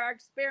it for our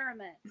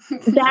experiment.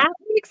 That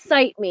would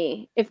excite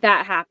me if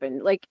that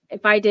happened. Like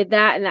if I did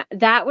that, and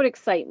that would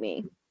excite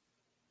me.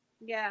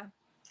 Yeah.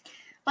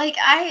 Like,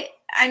 I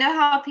know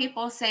how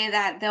people say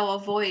that they'll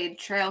avoid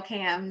trail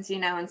cams,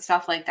 and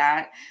stuff like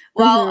that.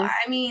 Well,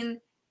 I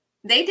mean,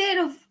 they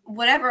did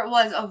whatever it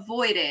was,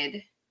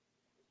 avoided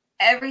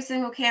every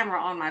single camera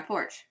on my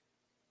porch.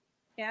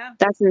 Yeah.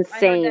 That's I heard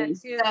insane. that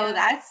too. So yeah.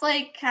 that's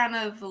like kind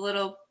of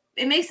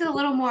it makes it a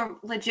little more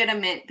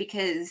legitimate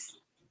because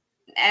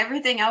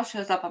everything else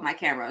shows up on my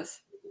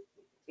cameras.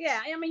 Yeah,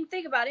 I mean,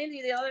 think about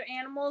any of the other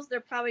animals. They're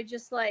probably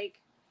just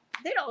like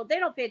they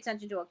don't pay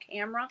attention to a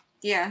camera.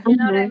 Yeah. You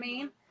know what I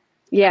mean?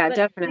 Yeah, But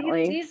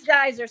definitely. These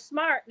guys are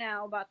smart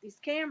now about these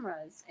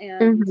cameras,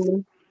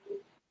 and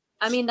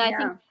I mean, I Yeah.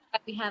 think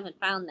that we haven't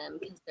found them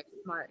because they're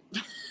smart.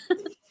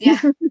 Yeah.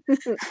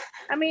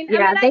 I mean,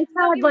 Yeah, don't they've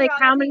get had me like wrong,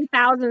 how I many think-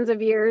 thousands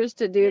of years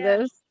to do Yeah.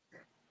 this.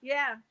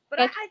 Yeah, but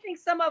But- I think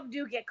some of them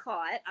do get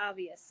caught.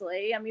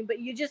 Obviously, I mean, but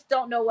you just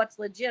don't know what's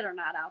legit or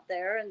not out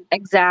there, and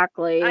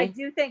Exactly. I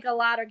do think a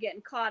lot are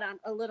getting caught on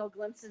a little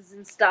glimpses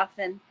and stuff,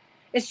 and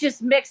it's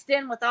just mixed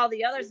in with all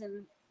the others,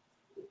 and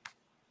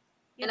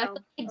you And I know,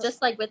 feel like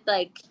just like with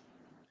like,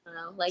 I don't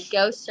know, like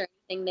ghosts or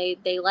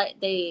anything,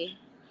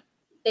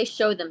 they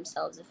show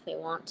themselves if they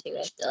want to.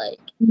 I feel like.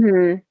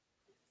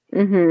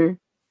 Mm-hmm.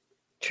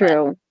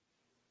 True.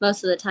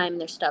 most of the time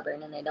they're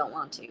stubborn and they don't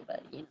want to,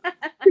 but you know.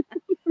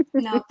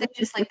 No, they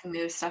just like to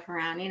move stuff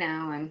around, you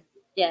know, and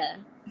Yeah.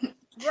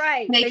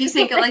 Right. make you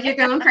think it like you're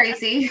going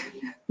crazy.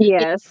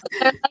 Yes.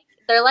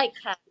 They're like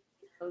cats.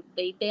 So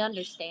they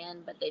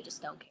understand, but they just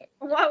don't care.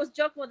 Well, I was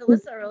joking with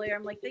Alyssa earlier.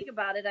 I'm like, think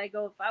about it. I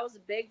go, if I was a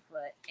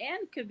Bigfoot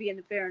and could be in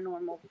the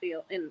paranormal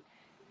field, in,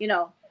 you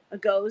know, a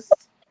ghost,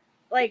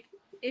 like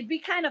it'd be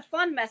kind of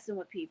fun messing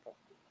with people.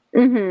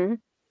 Mm-hmm.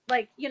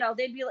 Like, you know,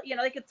 they'd be, you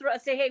know, they could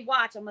say, hey,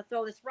 watch, I'm gonna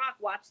throw this rock.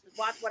 Watch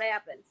what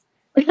happens.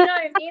 Like, you know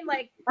what I mean?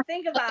 Like,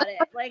 think about it.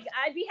 Like,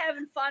 I'd be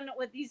having fun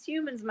with these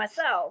humans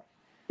myself.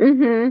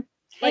 Mm-hmm.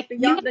 Like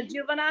the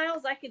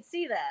juveniles, I could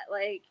see that.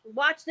 Like,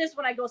 watch this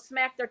when I go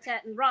smack their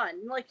tent and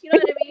run. Like, you know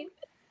what I mean?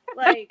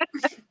 Like,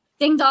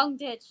 ding dong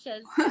ditch.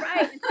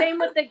 Right. And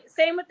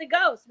same with the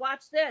ghosts.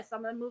 Watch this.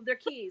 I'm gonna move their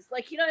keys.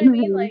 Like, you know what I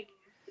mean? Like,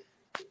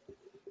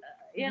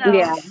 you know.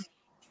 Yeah.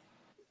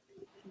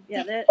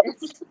 Yeah.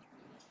 It's.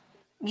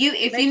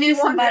 If you knew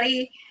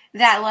somebody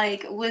that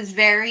like was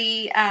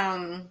very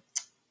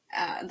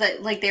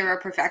that like they were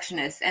a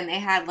perfectionist and they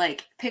had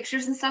like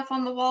pictures and stuff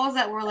on the walls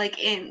that were like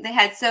they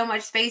had so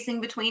much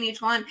spacing between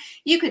each one,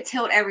 you could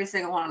tilt every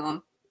single one of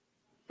them.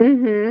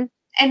 Mm-hmm.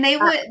 And they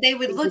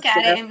would look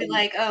at it and be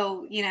like,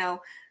 oh, you know,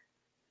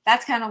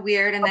 that's kind of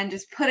weird, and then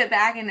just put it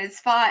back in its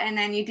spot, and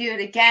then you do it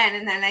again,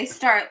 and then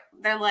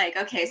they're like,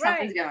 okay,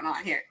 something's going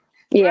on here.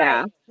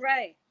 Yeah.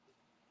 Right.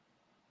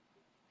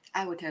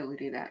 I would totally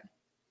do that.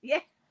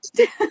 Yeah.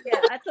 Yeah,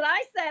 that's what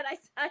I said. I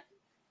said,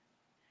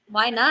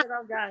 why not?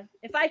 Oh God.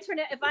 If I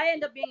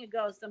end up being a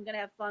ghost, I'm gonna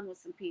have fun with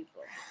some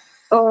people.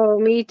 Oh,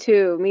 me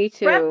too.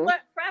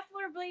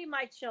 Preferably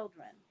my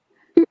children.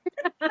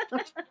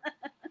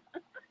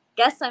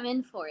 Guess I'm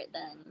in for it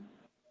then.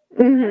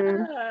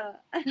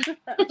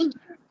 Mm-hmm.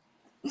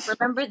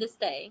 Remember this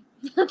day.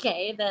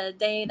 Okay, the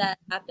day that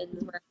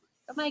happens where,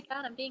 oh my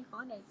God, I'm being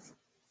haunted.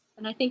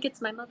 And I think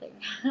it's my mother.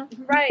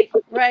 Right.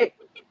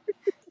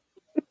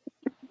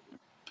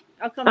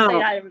 I'll come say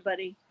hi to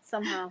everybody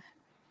somehow.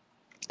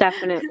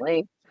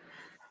 Definitely.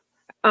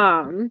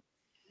 You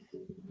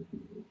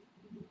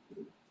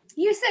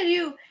said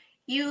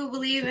you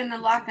believe in the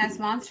Loch Ness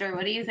Monster.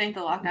 What do you think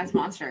the Loch Ness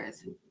Monster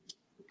is?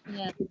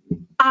 Yeah.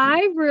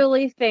 I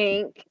really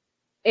think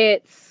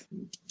it's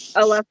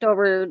a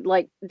leftover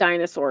like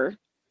dinosaur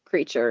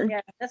creature. Yeah,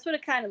 that's what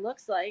it kind of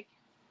looks like.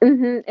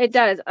 Mm-hmm. It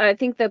does. I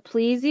think the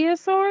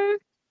plesiosaur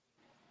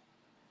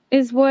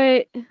is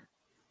what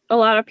a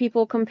lot of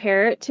people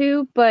compare it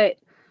to, but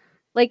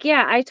like,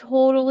 yeah, I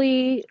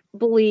totally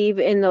believe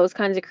in those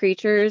kinds of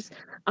creatures.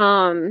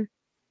 I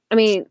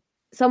mean,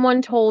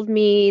 someone told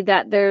me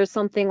that there's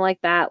something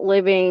like that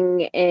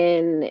living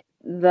in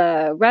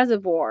the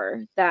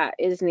reservoir that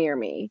is near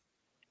me.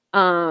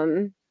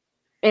 And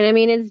I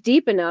mean, it's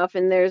deep enough,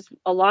 and there's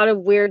a lot of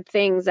weird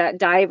things that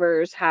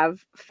divers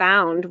have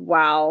found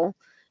while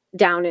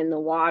down in the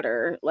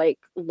water, like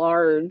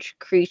large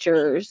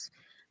creatures.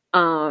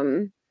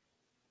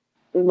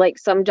 Like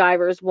some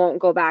divers won't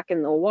go back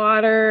in the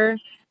water.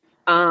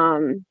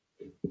 Some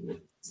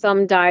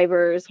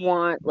divers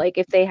want, like,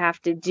 if they have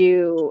to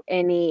do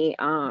any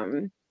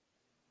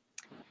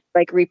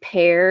like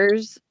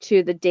repairs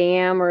to the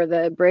dam or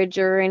the bridge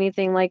or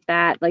anything like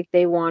that, like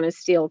they want a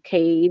steel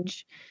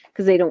cage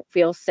because they don't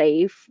feel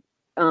safe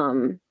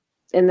in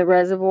the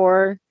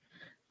reservoir.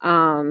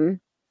 But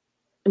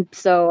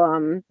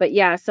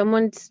yeah,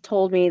 someone's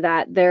told me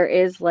that there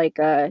is like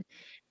a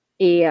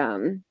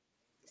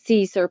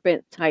sea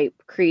serpent type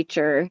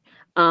creature.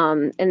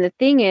 And the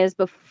thing is,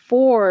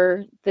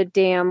 before the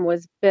dam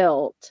was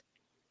built,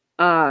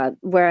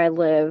 where I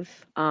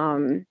live,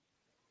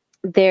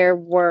 there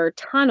were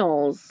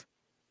tunnels,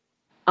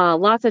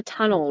 lots of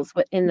tunnels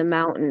in the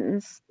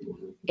mountains.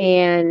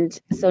 And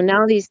so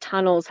now these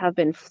tunnels have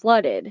been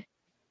flooded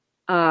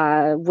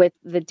with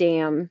the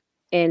dam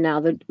and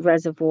now the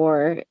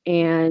reservoir.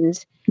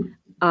 And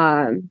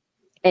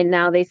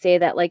now they say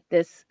that like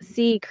this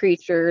sea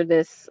creature,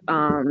 this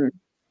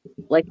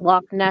like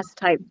Loch Ness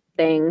type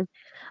thing,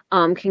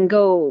 can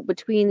go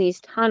between these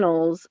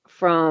tunnels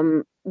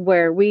from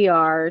where we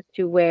are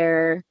to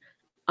where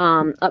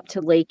up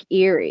to Lake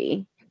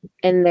Erie,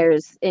 and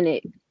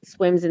it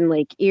swims in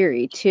Lake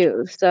Erie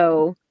too.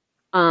 So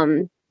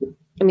I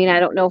mean, I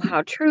don't know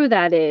how true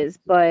that is,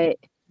 but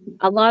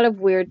a lot of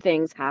weird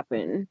things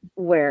happen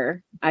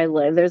where I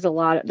live. There's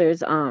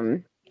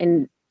an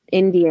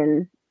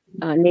Indian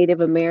Native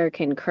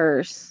American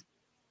curse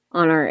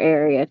on our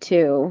area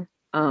too.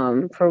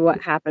 For what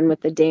happened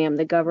with the dam.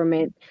 The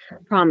government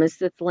promised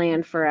this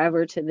land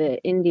forever to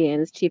the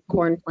Indians, chief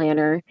corn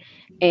planter,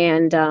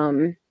 and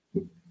the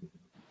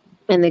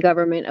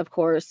government, of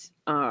course,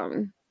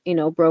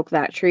 broke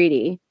that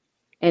treaty.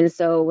 And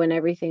so when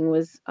everything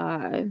was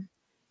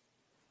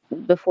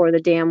before the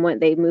dam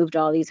went, they moved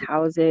all these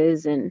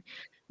houses and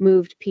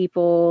moved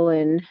people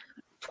and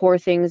tore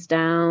things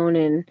down,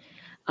 and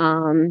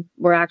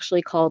were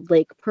actually called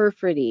Lake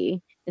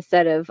Perfidy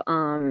instead of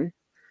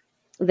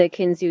the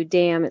Kinzua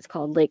Dam. It's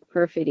called Lake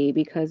Perfidy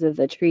because of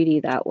the treaty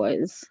that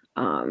was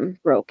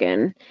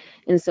broken.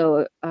 And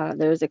so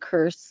there's a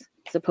curse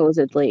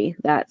supposedly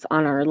that's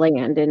on our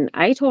land, and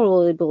I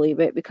totally believe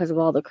it because of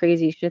all the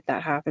crazy shit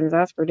that happens.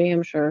 That's for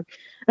damn sure.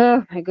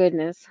 Oh my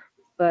goodness.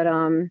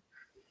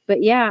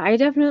 But yeah, I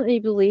definitely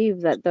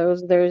believe that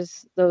there's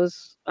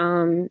those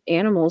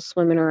animals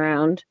swimming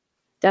around.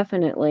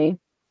 Definitely.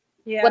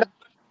 Yeah. What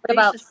They used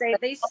about to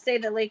say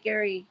the Lake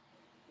Erie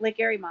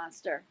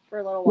monster for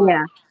a little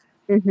Yeah.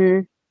 while.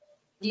 Mhm.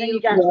 do Then you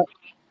you got Yep.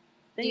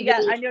 then do you you got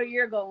I believe know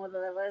you're going with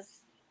it,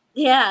 Liz.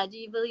 do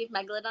you believe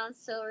Megalodon's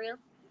still real?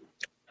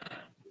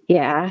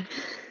 Yeah.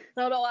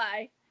 So do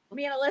I.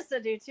 Me and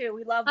Alyssa do too.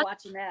 We love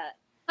watching that.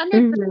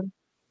 100%. Mhm.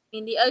 I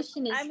mean, the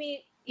ocean I is mean,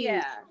 huge.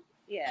 yeah.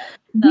 Yeah.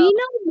 So We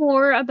know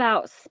more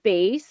about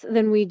space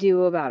than we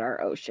do about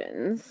our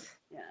oceans.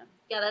 Yeah.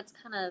 yeah, that's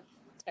kind of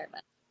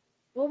terrifying.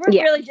 Well, what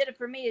Yeah. really did it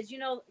for me is,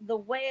 the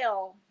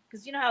whale,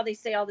 because you know how they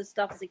say all this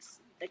stuff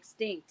is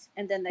extinct,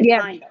 and then they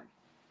Yeah. find them.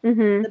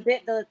 Mhm.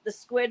 The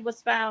squid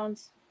was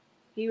found;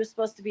 he was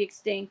supposed to be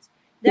extinct.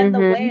 Then the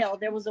Mhm. whale,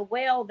 there was a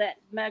whale that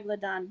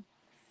Megalodon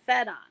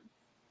fed on,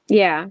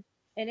 Yeah.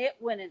 and it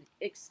went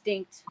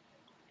extinct,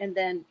 and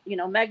then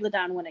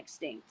Megalodon went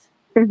extinct.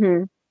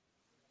 Mhm.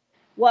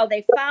 Well,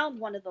 they found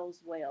one of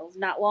those whales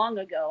not long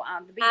ago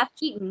on the beach. Half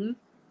eaten.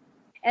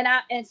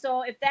 And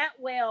so if that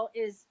whale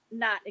is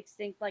not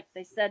extinct like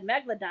they said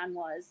Megalodon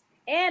was,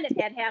 and it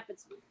had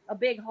a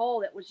big hole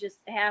that was just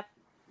half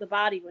the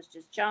body was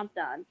just chomped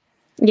on,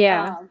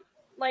 Yeah.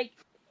 like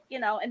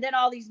and then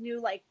all these new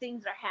like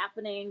things are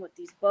happening with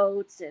these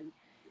boats, and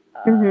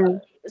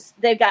Mhm.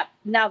 they've got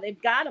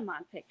them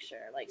on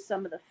picture, like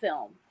some of the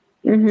film.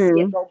 You can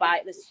see it Mhm. go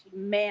by, this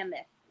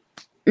mammoth.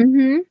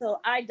 Mhm. So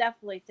I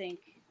definitely think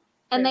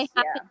And they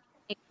have yeah, to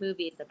make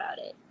movies about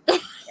it.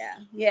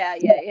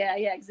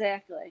 yeah,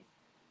 exactly.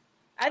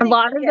 I A think,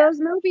 lot of yeah, those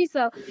movies,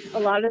 though, a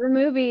lot of the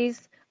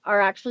movies are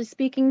actually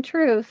speaking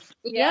truth.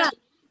 yeah. Yeah,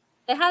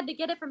 they had to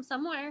get it from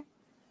somewhere.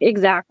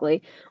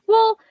 Exactly.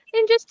 Well,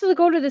 and just to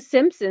go to The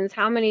Simpsons,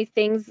 how many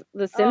things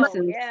The Oh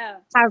Simpsons yeah,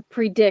 have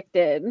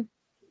predicted?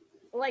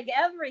 like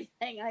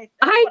everything. That's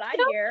I what I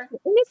know. hear.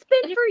 And it's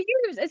been And for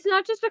years. It's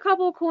not just a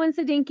couple of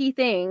coincidental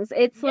things.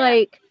 It's Yeah,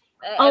 like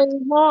a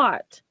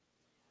lot.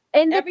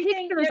 And the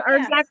everything. pictures are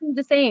Yes, exactly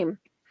the same.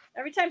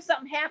 every time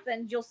something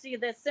happens, you'll see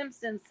the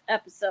Simpsons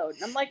episode.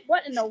 And I'm like,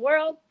 what in the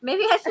world?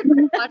 maybe I should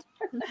Mhm. watch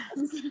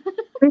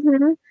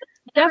Mhm.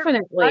 I never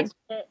Definitely. watched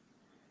it.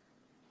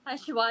 I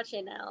should watch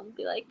it now and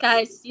be like,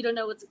 guys, you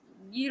know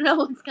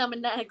what's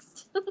coming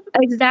next.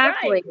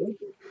 Exactly.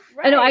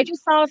 Right, I know, I right.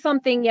 just saw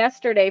something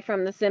yesterday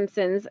from The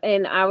Simpsons,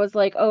 and I was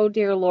like, "Oh,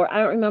 dear Lord." I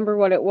don't remember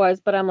what it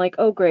was, but I'm like,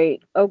 "Oh,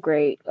 great. Oh,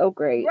 great. Oh,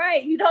 great."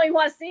 Right. You don't even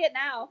want to see it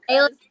now,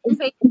 Alien because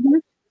invasion.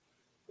 Mhm.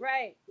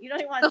 right. You don't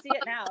even want to see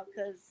it now,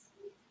 because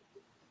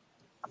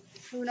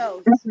who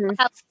knows? Mhm.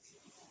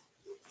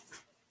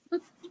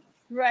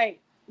 Right.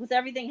 With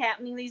everything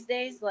happening these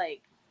days,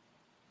 like,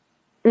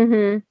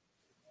 Mhm.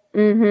 I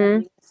Mhm.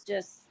 mean, it's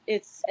just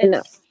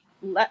No.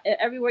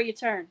 everywhere you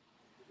turn.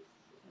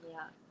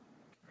 Yeah.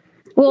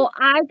 Well,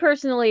 I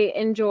personally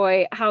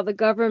enjoy how the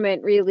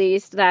government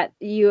released that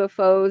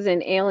UFOs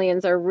and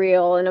aliens are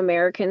real, and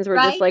Americans were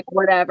just Right? like,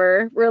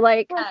 whatever. We're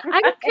like, Yeah.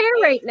 I don't care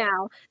right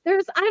now. I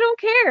don't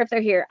care if they're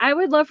here. I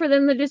would love for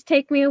them to just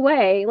take me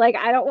away. Like,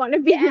 I don't want to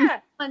be in. Yeah.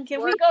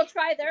 Can we go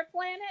try their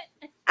planet?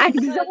 Because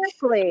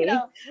Exactly.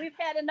 we've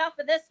had enough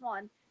of this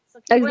one. So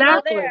can we go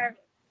Exactly. there?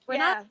 We're Yeah.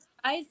 not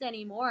surprised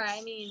anymore.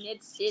 I mean,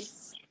 it's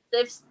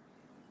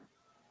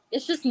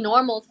just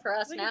normal for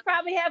us We now. could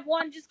probably have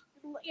one just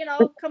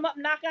come up,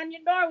 knock on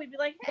your door. We'd be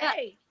like, Yeah.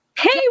 hey,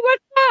 Hey,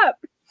 what's up?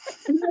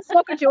 You want to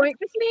smoke a joint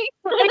with me?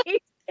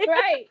 Like,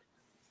 right.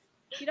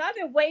 I've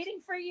been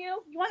waiting for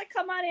you. You want to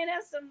come on in and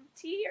have some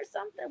tea or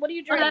something? What do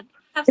you Wanna drink?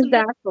 have some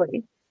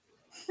exactly.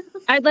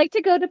 I'd like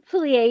to go to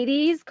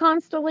Pleiades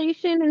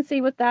constellation and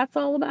see what that's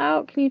all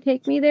about. Can you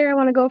take me there? I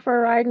want to go for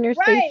a ride in your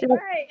Right, spaceship.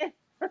 right.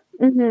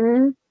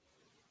 Mm-hmm.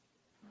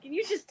 Can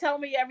you just tell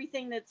me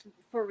everything that's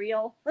for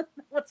real?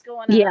 What's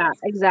going Yeah, on?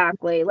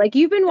 exactly. Like,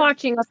 you've been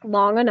watching us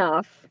long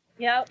enough.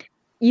 Yep.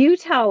 You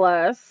tell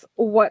us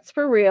what's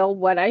for real,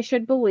 what I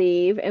should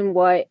believe, and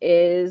what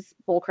is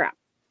bullcrap.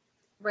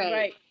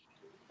 Right.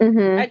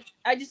 Mm-hmm.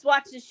 I just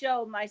watched a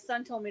show. My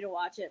son told me to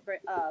watch it,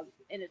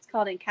 and it's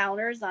called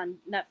Encounters on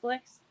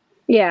Netflix.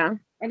 Yeah.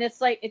 And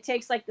it's like, it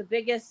takes like the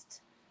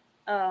biggest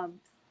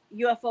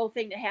UFO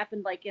thing that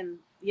happened like in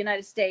the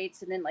United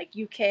States, and then like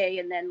UK,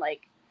 and then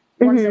like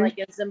ones in Mm-hmm. like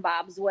in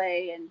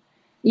Zimbabwe, and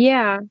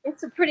Yeah.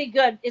 it's pretty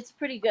good. It's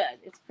pretty good.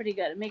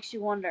 It makes you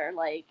wonder,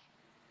 like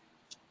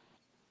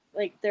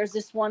there's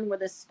this one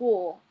with a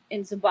school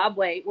in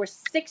Zimbabwe where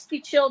 60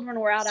 children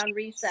were out on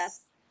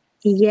recess.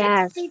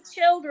 Yes. 60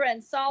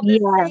 children saw the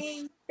Yes.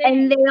 same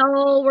And thing. they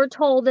all were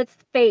told it's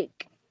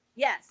fake.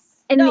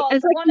 Yes. And No,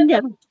 it's like,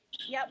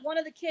 one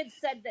of the kids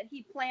said that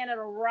he planted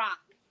a rock.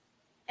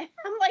 And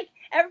I'm like,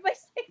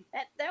 everybody's saying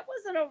that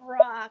wasn't a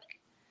rock.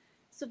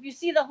 So if you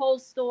see the whole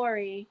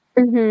story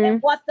Mm-hmm.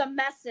 and what the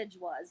message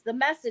was,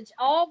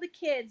 all the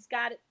kids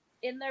got it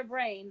in their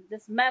brain,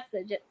 this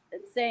message,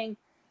 it's saying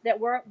that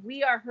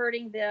we are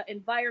hurting the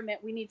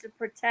environment. We need to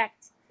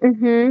protect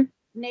Mm-hmm.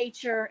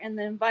 nature and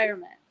the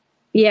environment.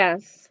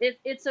 Yes.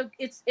 It's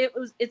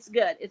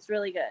good. It's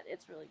really good.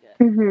 It's really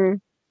good. Mm-hmm.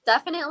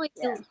 Definitely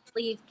don't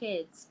leave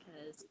kids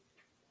because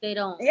they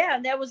don't. Yeah,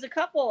 and there was a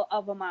couple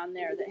of them on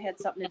there that had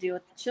something to do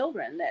with the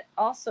children that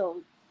also,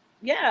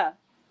 yeah.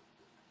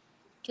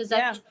 Because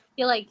I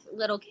feel like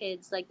little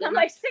kids, like I'm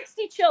like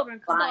 60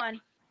 children. Come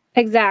on.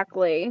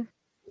 Exactly.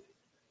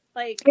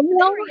 Like and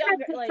they all were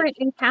younger, had different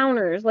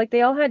encounters. Like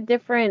they all had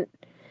different.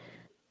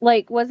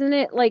 Like wasn't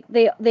it like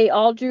they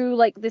all drew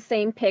like the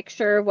same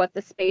picture of what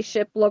the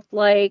spaceship looked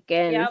like,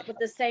 and yeah, with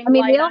the same I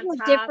mean light they all on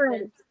had top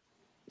different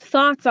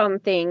thoughts on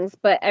things,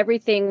 but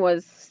everything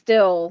was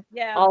still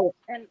all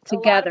and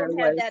together. A lot of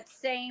them had that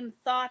same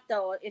thought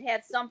though. It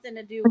had something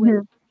to do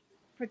with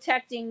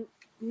protecting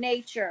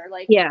nature,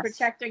 like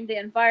protecting the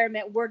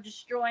environment. We're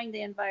destroying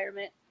the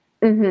environment.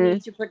 We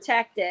need to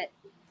protect it.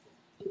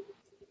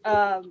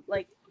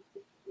 Like,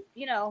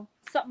 you know,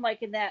 something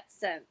like in that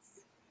sense.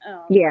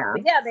 But yeah,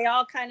 they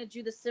all kind of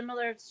do the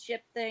similar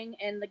ship thing,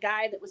 and the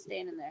guy that was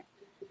standing there.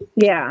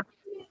 Yeah.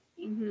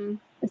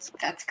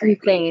 That's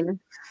creepy.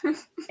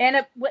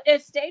 And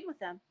it stayed with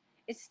them.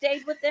 It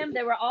stayed with them.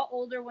 They were all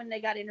older when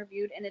they got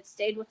interviewed, and it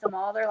stayed with them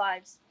all their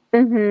lives.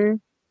 And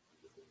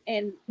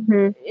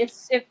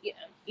if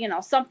you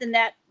know something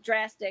that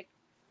drastic,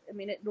 I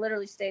mean, it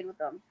literally stayed with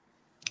them.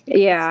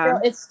 Yeah,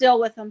 it's still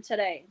with them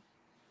today.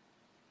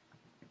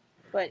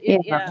 But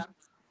yeah.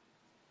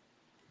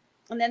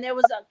 And then there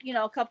was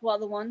a couple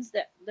other ones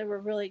that were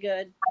really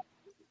good.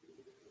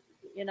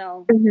 You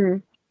know,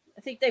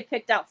 I think they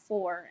picked out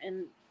 4,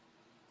 and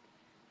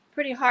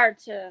pretty hard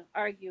to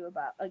argue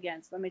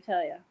against. Let me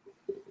tell you.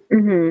 I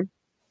don't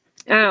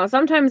know.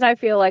 Sometimes I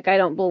feel like I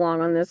don't belong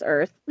on this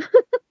earth.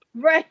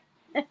 Right.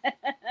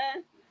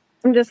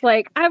 I'm just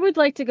like, I would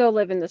like to go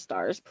live in the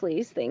stars,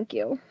 please. Thank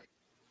you.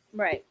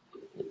 Right.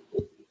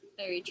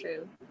 Very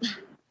true.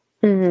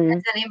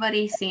 Has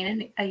anybody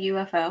seen a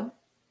UFO?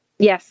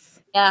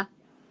 Yes. Yeah.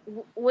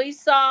 We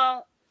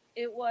saw.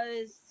 We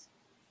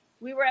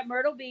were at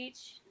Myrtle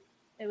Beach.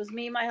 It was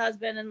me, my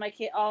husband, and my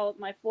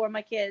 4 of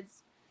my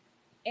kids,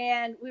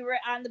 and we were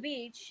on the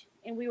beach,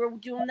 and we were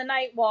doing the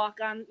night walk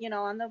on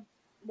the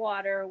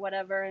water or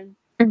whatever, and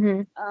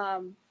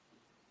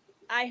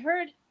I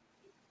heard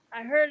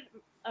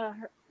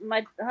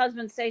my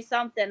husband say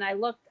something. I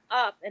looked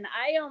up, and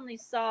I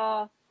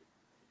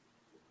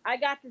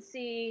got to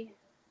see,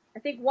 I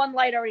think one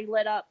light already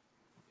lit up,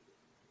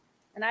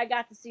 and I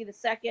got to see the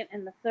second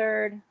and the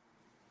third.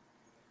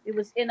 It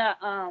was in a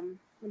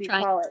what do you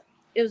call it?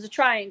 It was a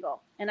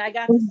triangle, and I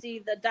got to see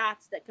the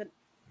dots that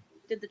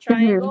did the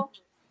triangle.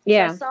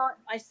 Yeah. So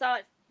I saw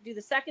it do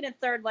the second and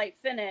third light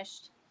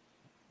finished,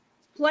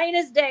 plain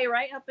as day,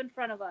 right up in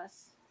front of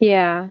us.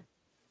 Yeah.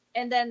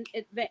 And then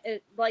it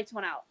lights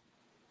went out,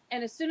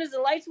 and as soon as the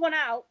lights went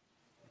out,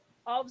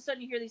 all of a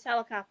sudden you hear these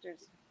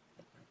helicopters,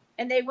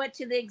 and they went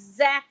to the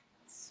exact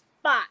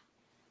spot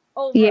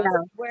over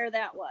where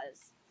that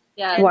was.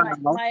 Yeah.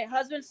 And my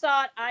husband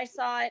saw it. I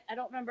saw it. I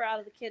don't remember out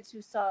of the kids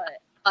who saw it.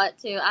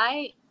 Too.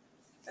 I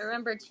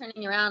remember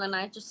turning around and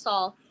I just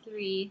saw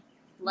 3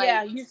 lights.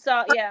 Yeah, you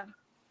saw. Yeah.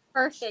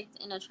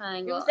 Perfect in a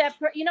triangle. It was that.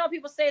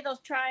 People say those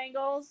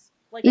triangles,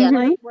 like a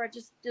light where it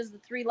just does the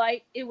 3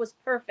 light. It was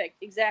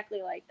perfect,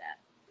 exactly like that.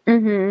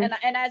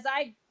 And as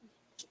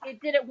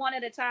it did it one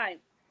at a time.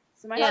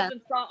 So my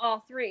husband saw all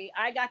 3.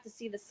 I got to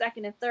see the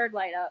second and third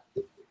light up,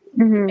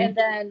 and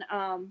then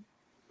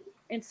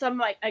and some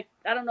like I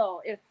don't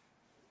know if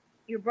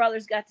your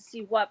brothers got to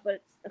see what,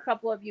 but a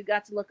couple of you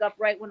got to look up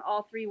right when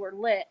all 3 were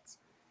lit,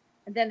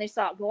 and then they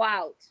saw it go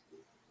out.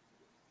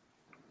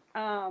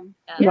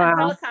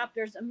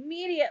 Helicopters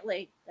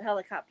immediately. The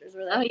helicopters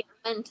were there. Oh, yeah,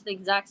 went to the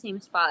exact same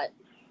spot.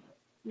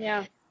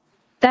 Yeah.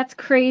 That's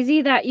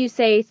crazy that you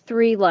say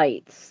 3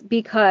 lights,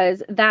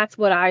 because that's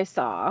what I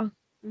saw.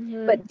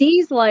 But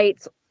these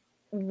lights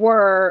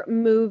were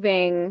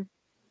moving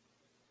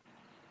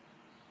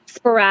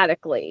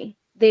sporadically.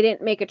 They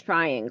didn't make a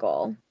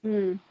triangle.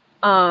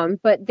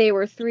 But they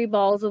were 3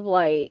 balls of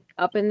light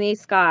up in the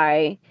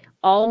sky,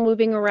 all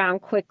moving around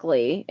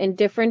quickly in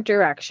different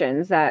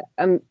directions that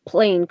a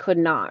plane could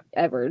not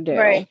ever do.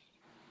 Right.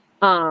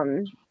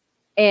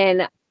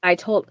 And I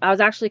was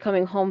actually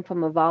coming home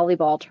from a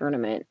volleyball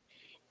tournament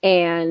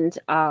and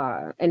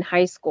in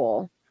high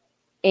school.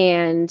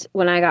 And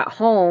when I got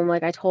home,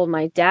 like I told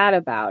my dad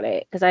about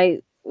it, because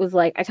I was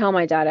like, I tell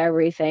my dad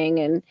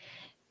everything,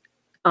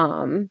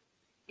 and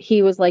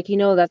he was like,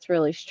 that's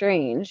really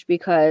strange,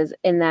 because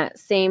in that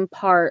same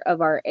part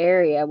of our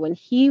area, when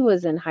he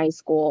was in high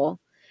school,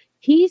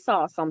 he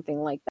saw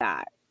something like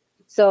that.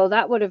 So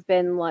that would have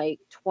been like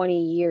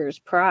 20 years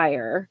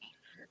prior,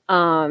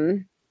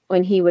 when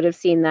he would have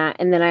seen that.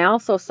 And then I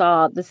also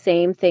saw the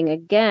same thing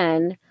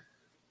again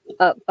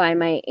up by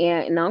my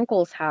aunt and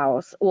uncle's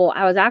house. Well,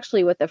 I was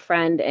actually with a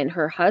friend and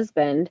her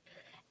husband,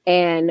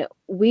 and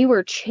we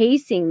were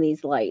chasing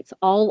these lights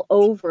all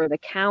over the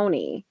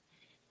county.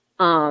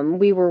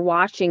 We were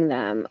watching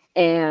them,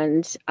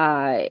 and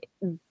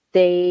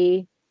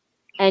they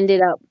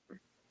ended up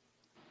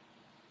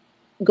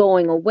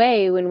going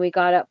away when we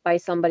got up by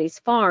somebody's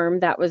farm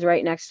that was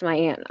right next to my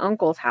aunt and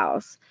uncle's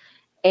house.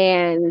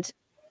 And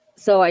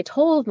so I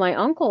told my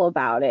uncle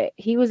about it.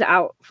 He was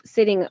out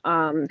sitting,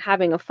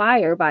 having a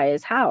fire by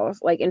his house,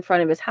 like in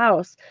front of his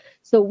house.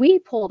 So we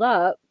pulled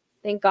up.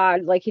 Thank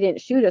God, like he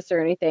didn't shoot us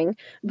or anything,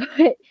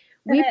 but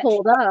we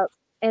pulled up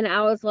and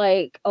I was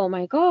like, oh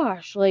my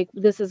gosh, like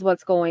this is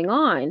what's going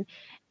on.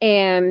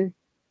 And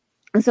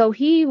so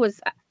he's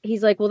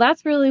like, well,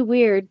 that's really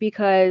weird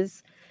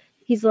because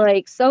he's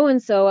like, so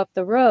and so up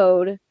the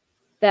road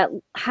that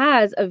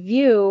has a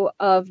view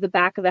of the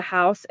back of the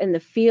house and the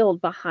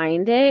field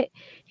behind it.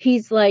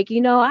 He's like,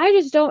 I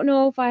just don't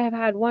know if I have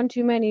had one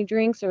too many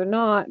drinks or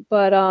not,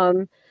 but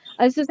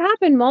this has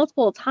happened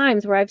multiple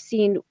times where I've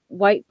seen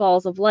white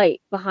balls of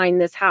light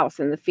behind this house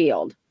in the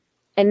field.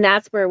 And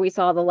that's where we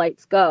saw the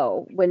lights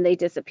go when they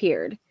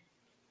disappeared.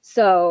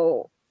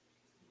 So,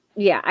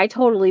 yeah, I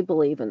totally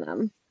believe in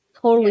them.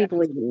 Totally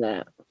believe in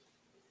that.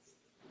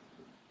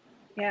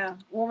 Yeah.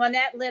 Well, when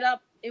that lit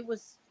up, it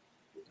was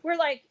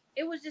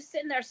just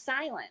sitting there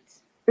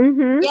silent.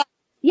 Mm-hmm.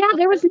 Yeah,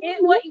 there was we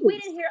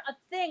didn't hear a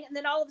thing, and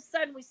then all of a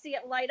sudden we see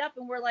it light up,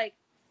 and we're like,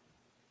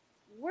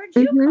 "Where'd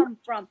you come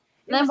from?"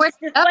 It was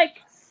just like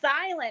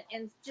silent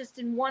and just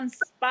in one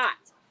spot.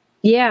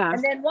 Yeah.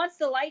 And then once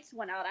the lights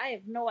went out, I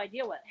have no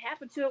idea what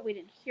happened to it. We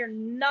didn't hear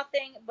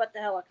nothing but the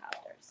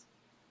helicopters.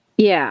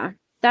 Yeah,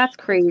 that's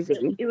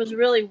crazy. It was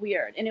really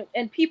weird,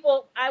 and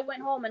people. I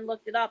went home and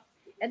looked it up.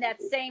 And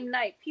that same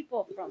night,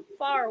 people from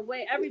far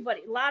away,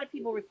 a lot of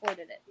people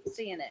reported it,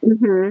 seeing it.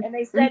 Mm-hmm. And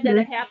they said that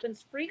it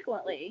happens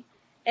frequently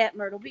at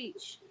Myrtle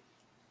Beach.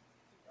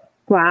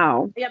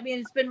 Wow. I mean,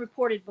 it's been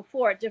reported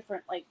before at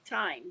different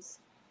times.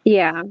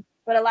 Yeah.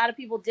 But a lot of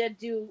people did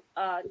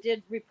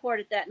report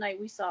it that night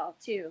we saw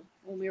too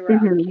when we were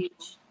on the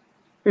beach.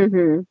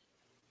 Mm-hmm.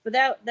 But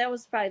that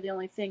was probably the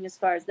only thing as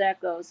far as that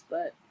goes.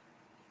 But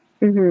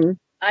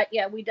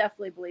we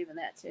definitely believe in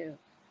that too.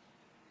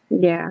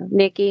 Yeah.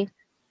 Nikki?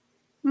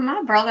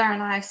 My brother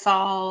and I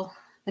saw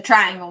the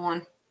triangle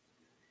one,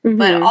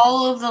 but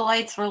all of the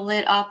lights were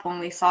lit up when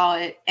we saw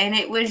it, and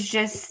it was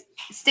just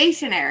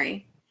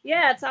stationary.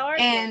 Yeah, it's ours.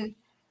 And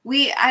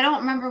I don't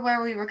remember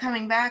where we were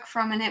coming back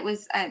from, and it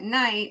was at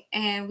night,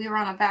 and we were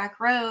on a back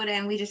road,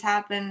 and I just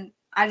happened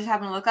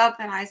to look up,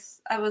 and I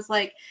was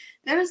like,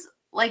 there's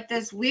like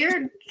this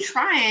weird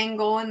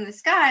triangle in the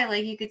sky,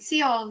 like you could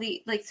see all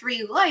the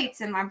three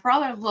lights, and my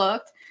brother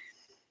looked,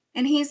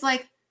 and he's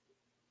like,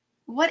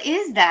 what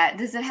is that?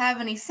 Does it have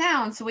any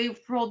sound? So we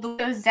rolled the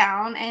windows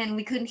down and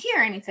we couldn't hear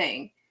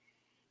anything.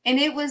 And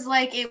it was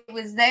like it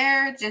was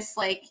there just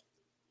like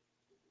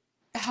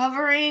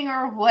hovering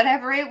or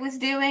whatever it was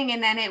doing,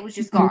 and then it was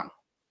just gone.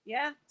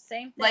 Yeah,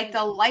 same thing. Like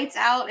the lights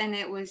out and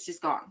it was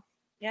just gone.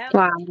 Yeah.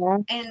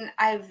 Wow. And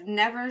I've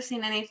never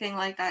seen anything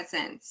like that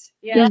since.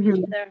 Yeah,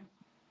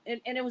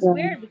 and it was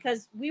weird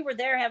because we were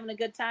there having a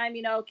good time,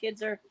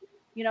 kids are,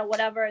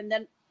 whatever, and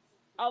then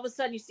all of a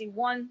sudden you see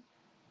 1,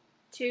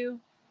 2,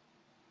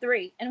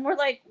 3, and we're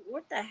like,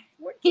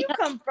 where'd you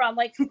come from?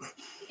 Like,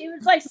 it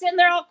was like sitting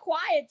there all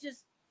quiet,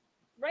 just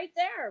right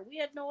there. We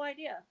had no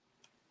idea.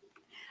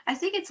 I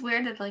think it's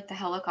weird that the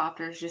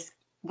helicopters just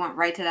went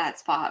right to that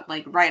spot,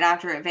 right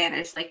after it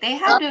vanished. Like they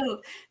had to have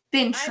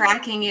been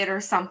tracking it or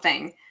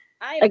something.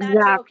 I am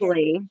not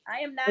joking. I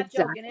am not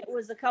joking. It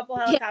was a couple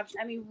helicopters.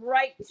 I mean,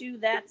 right to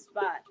that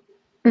spot.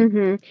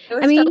 Mm-hmm.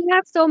 I mean, you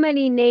have so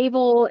many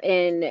naval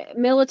and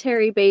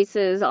military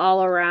bases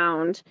all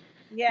around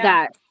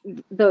that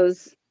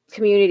those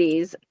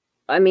communities.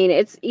 I mean,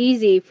 it's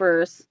easy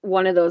for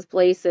one of those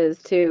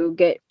places to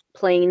get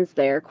planes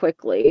there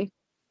quickly.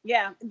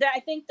 Yeah, I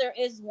think there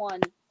is one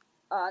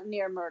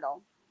near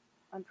Myrtle.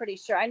 I'm pretty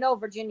sure. I know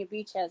Virginia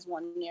Beach has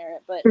one near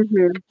it, but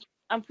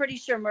I'm pretty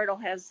sure Myrtle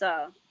has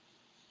a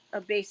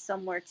base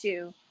somewhere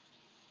too.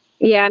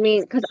 Yeah, I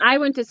mean, because I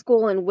went to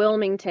school in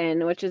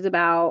Wilmington, which is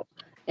about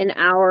an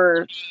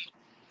hour,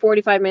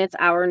 45 minutes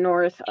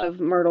north of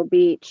Myrtle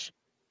Beach.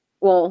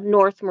 Well,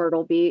 North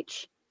Myrtle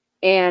Beach.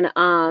 And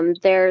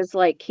there's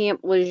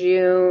Camp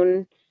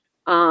Lejeune.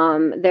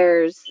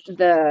 There's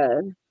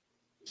the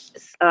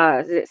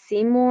is it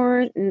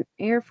Seymour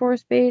Air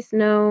Force Base?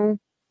 No.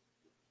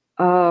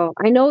 Oh,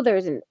 I know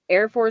there's an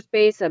Air Force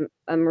Base, a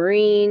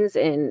Marines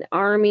and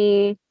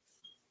Army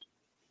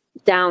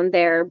down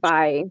there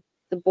by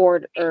the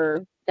border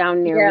or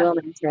down near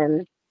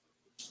Wilmington.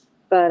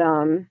 But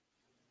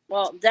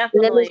well,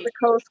 definitely. And then there's the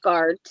Coast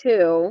Guard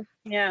too.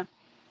 Yeah.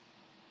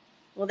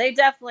 Well, they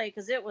definitely,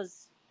 because it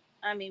was,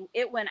 I mean,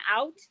 it went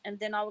out, and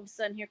then all of a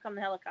sudden, here come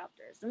the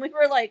helicopters, and we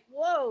were like,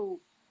 "Whoa!"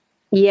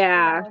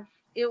 Yeah.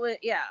 It was.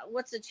 Yeah.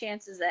 What's the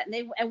chances that?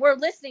 And we're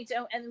listening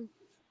to, and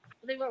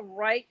they were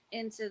right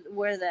into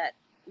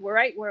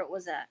right where it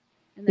was at.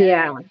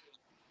 Yeah. Area.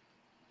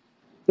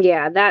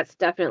 Yeah, that's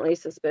definitely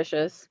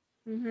suspicious.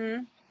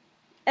 Mm-hmm.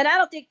 And I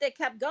don't think they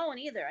kept going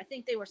either. I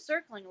think they were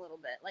circling a little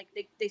bit. Like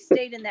they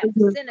stayed in that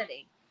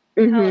vicinity.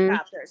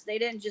 Helicopters. They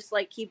didn't just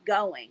keep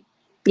going.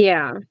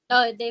 Yeah.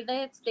 Oh,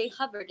 they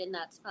hovered in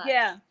that spot.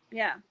 Yeah.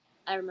 Yeah.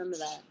 I remember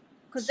that.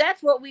 Because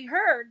that's what we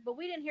heard, but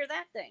we didn't hear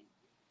that thing.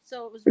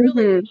 So it was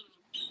really,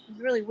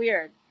 really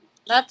weird.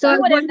 That's So we I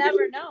would have wonder,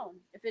 never known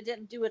if it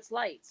didn't do its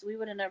lights. We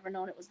would have never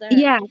known it was there.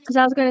 yeah, because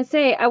I was gonna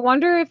say, I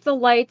wonder if the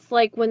lights,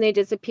 like when they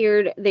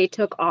disappeared, they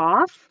took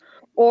off,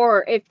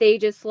 or if they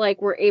just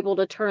like were able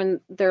to turn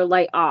their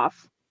light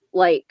off,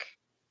 like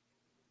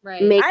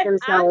right. make I'm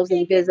themselves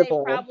thinking they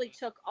invisible. probably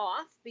took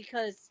off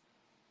because,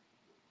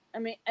 I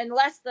mean,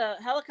 unless the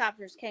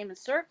helicopters came and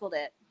circled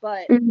it,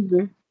 but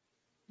Mhm.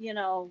 you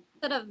know,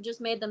 Could have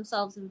just made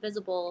themselves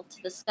invisible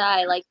to the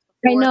sky, like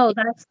I before. know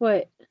that's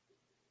what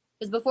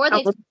Because before I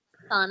they was. took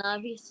the sun,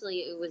 obviously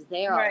it was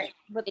there already. right.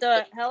 But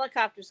the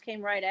helicopters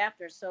came right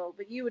after. So,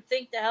 but you would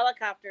think the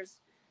helicopters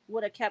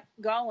would have kept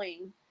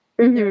going.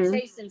 They were Mhm.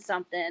 chasing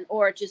something,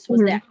 or it just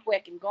was Mhm. that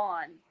quick and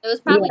gone. It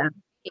was probably Yeah,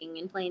 hiding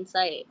in plain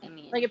sight. I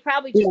mean, Like it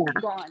probably just yeah,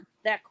 be gone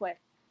that quick.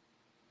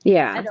 I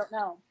yeah. don't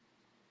know.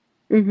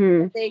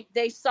 Mhm.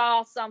 They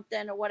saw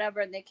something or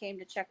whatever, and they came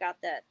to check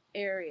out that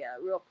area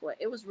real quick.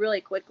 It was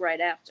really quick right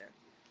after.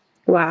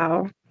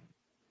 Wow,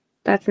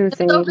 that's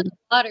it's over insane. the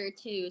water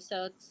too,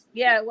 so it's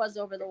Yeah, it was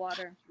over the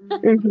water.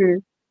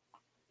 Mhm.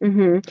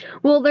 Mhm.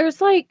 Well,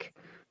 there's like,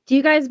 do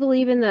you guys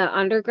believe in the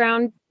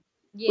underground,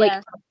 like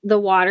yeah. the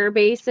water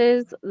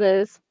bases,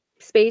 the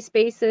space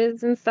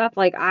bases and stuff?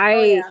 Like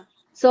Oh yeah,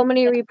 so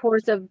many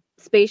reports of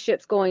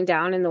spaceships going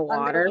down in the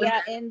water.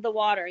 in the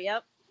water.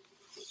 Yep,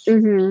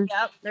 Mhm.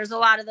 yep. There's a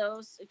lot of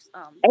those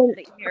And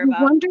that you I hear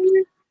about. wonder,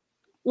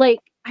 like,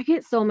 I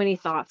get so many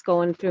thoughts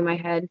going through my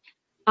head.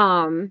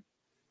 Um,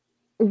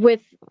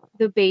 with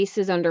the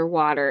bases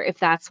underwater, if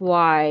that's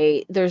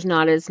why there's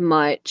not as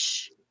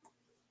much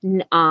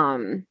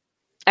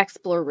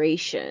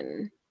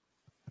exploration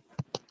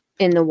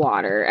in the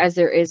water as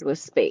there is with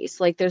space.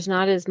 Like there's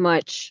not as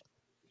much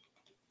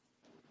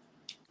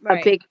a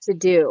Right. big to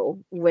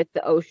do with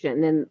the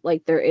ocean than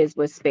like there is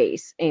with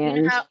space. You know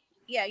And how?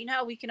 Yeah, you know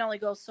how we can only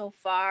go so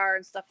far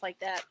and stuff like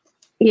that.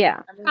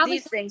 yeah, I mean,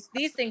 Probably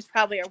these things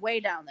probably are way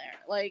down there.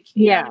 Like,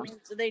 you know yeah. what I mean?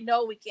 So they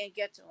know we can't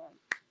get to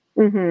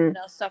them. Mhm.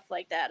 Stuff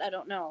like that. I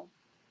don't know.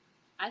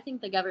 I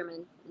think the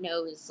government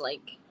knows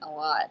like a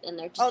lot, and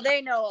they're just Oh,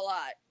 they know a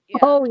lot. Yeah.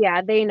 Oh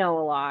yeah, they know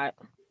a lot.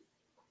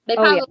 they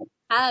Oh yeah. probably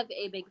have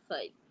a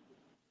Bigfoot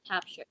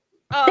capture.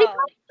 They Oh,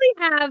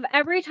 probably have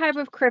every type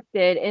of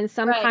cryptid in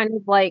some Right. kind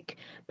of like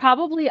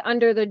probably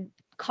under the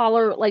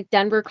color like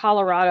Denver,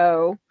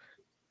 Colorado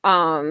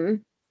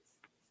um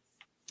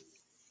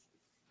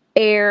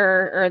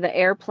air or the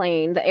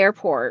airplane, the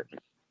airport.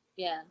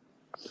 Yeah.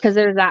 Because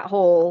there's that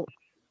whole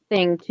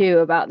thing too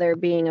about there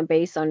being a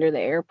base under the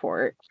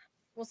airport.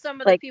 well,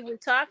 some of the Like, people we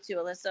talked to,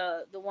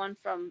 Alyssa, the one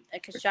from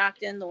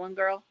Coshocton, the one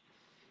girl,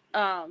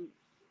 um,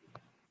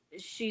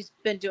 she's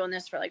been doing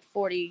this for like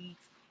 40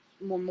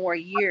 more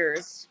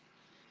years.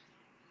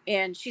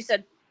 And she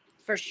said,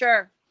 for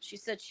sure, she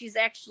said she's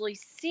actually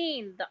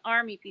seen the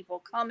army people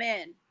come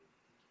in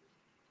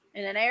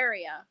an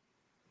area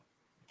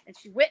and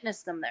she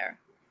witnessed them there.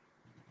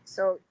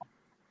 So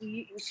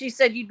she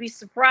said you'd be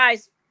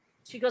surprised.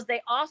 She goes,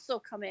 they also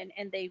come in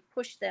and they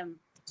push them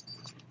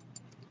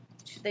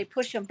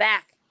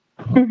back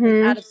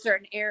mhm. out of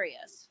certain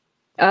areas.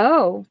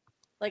 Oh,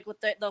 Like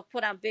they'll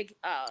put on big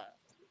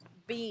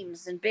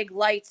beams and big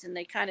lights, and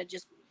they kind of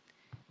just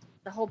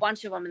a whole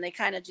bunch of them, and they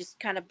kind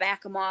of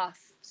back them off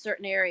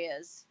certain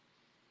areas.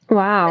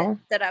 wow.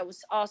 That I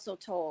was also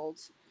told.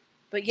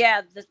 But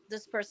yeah,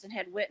 this person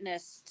had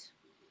witnessed,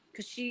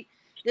 because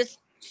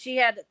she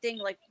had a thing,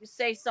 like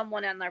say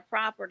someone on their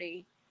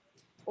property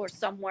or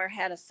somewhere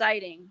had a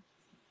sighting,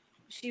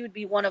 she would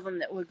be one of them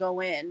that would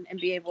go in and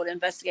be able to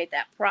investigate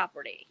that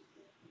property.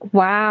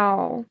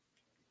 Wow.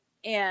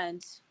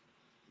 And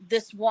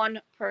this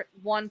one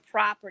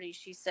property,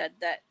 she said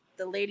that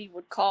the lady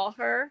would call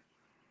her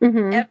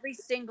Mhm. every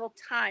single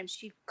time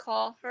she'd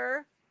call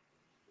her,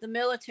 the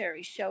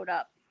military showed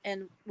up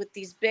and with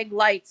these big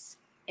lights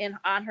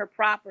on her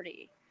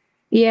property.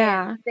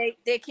 Yeah. And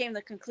they came to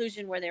the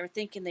conclusion where they were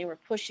thinking they were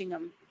pushing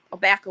them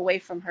back away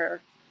from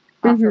her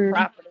off her Mhm.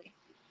 property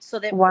so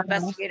that Wow.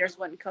 investigators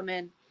wouldn't come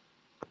in.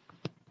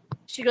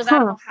 She goes, I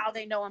don't Huh. know how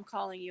they know I'm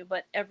calling you,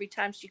 but every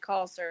time she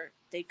calls her,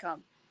 they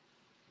come.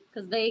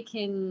 Because they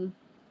can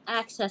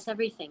access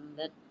everything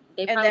that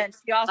they And probably. then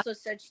she also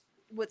said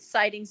with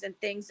sightings and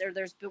things, or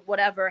there's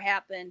whatever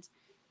happened,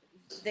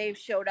 they've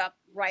showed up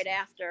right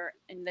after,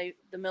 and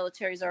the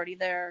military's already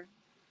there.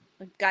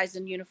 The guys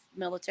in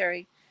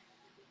military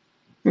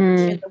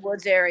in the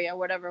woods area,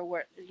 whatever.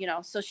 Where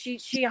so she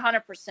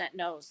 100%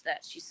 knows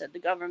that. She said the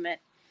government,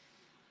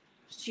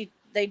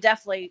 they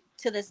definitely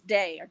to this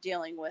day are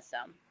dealing with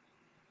them.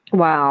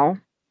 Wow.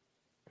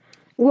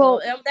 So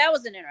Well, that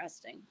was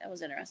interesting. That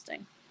was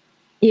interesting.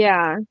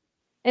 yeah.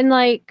 And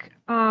like,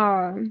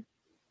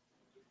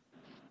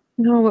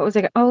 no, what was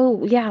it?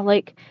 Oh, yeah,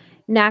 like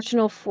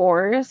national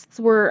forests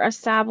were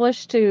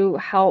established to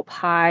help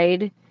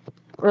hide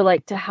or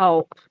like to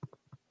help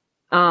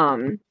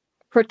um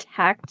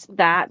protect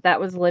that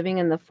was living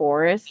in the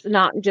forest,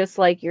 not just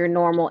like your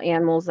normal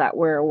animals that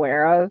we're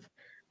aware of,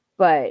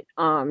 but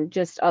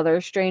just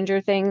other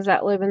stranger things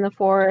that live in the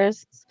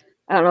forests.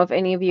 I don't know if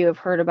any of you have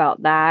heard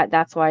about that.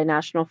 That's why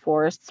national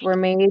forests were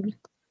made.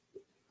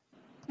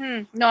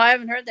 No, I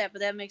haven't heard that,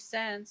 but that makes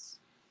sense.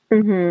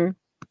 Mm-hmm.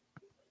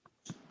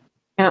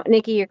 Now,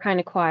 Nikki, you're kind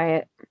of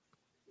quiet.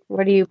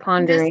 What are you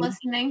pondering?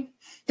 Just listening.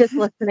 Just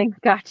listening.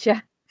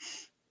 Gotcha.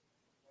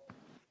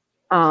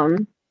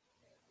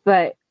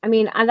 But I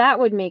mean, that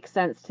would make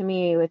sense to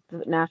me with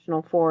the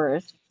national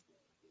forest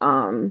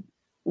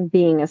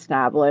being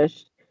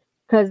established,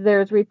 because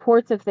there's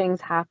reports of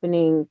things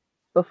happening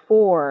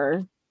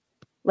before,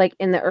 like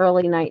in the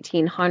early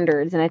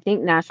 1900s, and I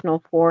think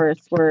national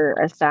forests were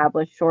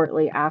established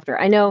shortly after.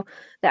 I know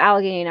the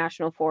Allegheny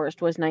National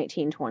Forest was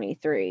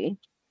 1923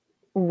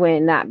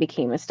 when that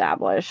became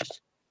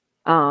established.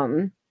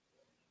 But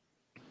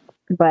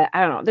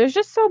I don't know. There's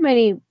just so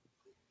many,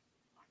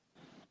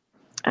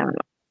 I don't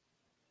know,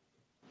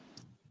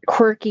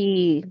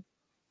 quirky,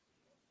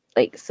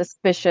 like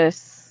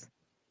suspicious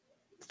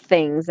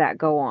things that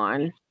go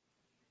on.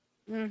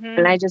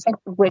 And I just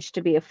wish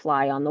to be a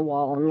fly on the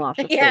wall in lots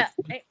of Yeah.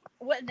 places.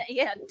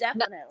 Yeah,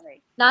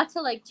 definitely. Not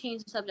to like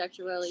change the subject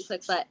really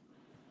quick, but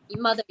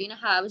Mother, you know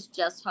how I was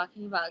just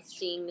talking about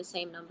seeing the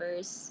same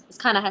numbers? This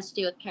kind of has to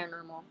do with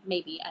paranormal,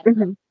 maybe. I don't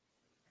know.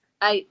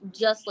 I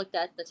just looked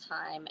at the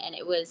time, and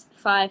it was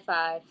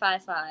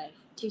 5555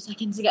 2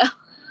 seconds ago.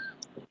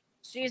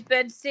 She's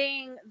been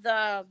seeing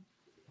the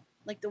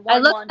 1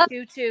 1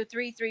 2 2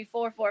 3 3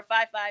 4 4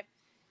 5 5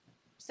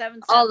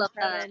 7 7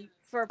 7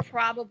 for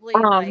probably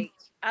like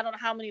I don't know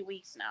how many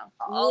weeks now.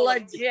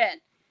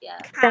 Legit. Yeah.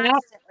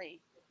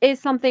 Constantly. That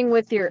is something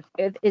with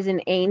is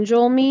an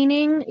angel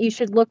meaning. You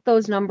should look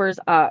those numbers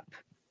up.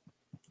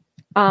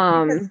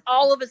 Because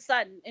all of a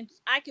sudden, and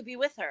I could be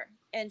with her,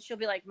 and she'll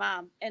be like,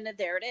 "Mom," and then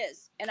there it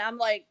is, and I'm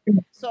like,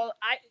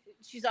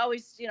 she's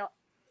always,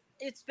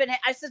 it's been.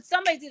 I said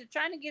somebody's either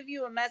trying to give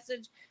you a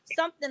message,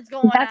 something's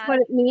going on. That's what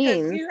it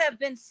means. Because you have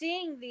been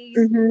seeing these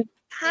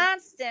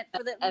constant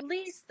for at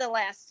least the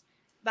last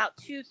about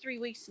 2-3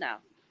 weeks now.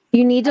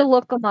 You need to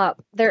look them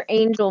up. They're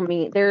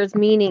there's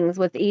meanings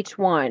with each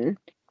one,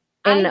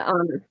 and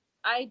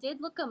I did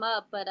look them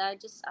up, but I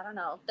don't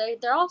know.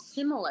 They're all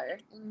similar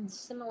in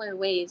similar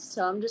ways,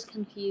 so I'm just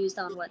confused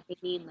on what they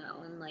mean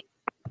now, and like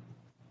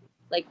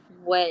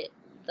what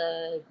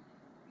the.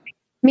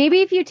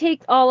 Maybe if you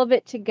take all of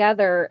it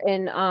together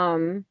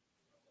and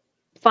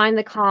find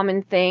the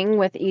common thing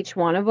with each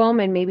one of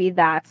them, and maybe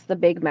that's the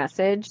big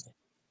message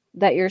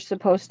that you're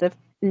supposed to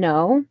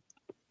know.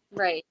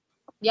 Right.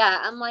 Yeah,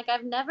 I'm like,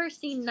 I've never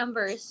seen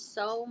numbers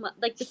so much,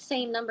 like the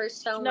same numbers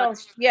so much.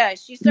 Yeah,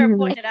 she started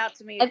pointing it out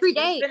to me every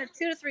day. It's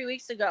been 2 to 3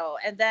 weeks ago,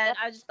 and then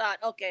I just thought,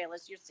 okay,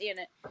 unless you're seeing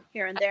it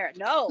here and there.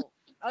 No,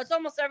 it's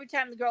almost every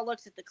time the girl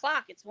looks at the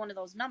clock, it's one of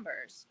those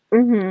numbers.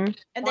 And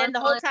then the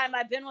whole time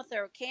I've been with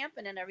her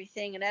camping and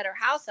everything, and at her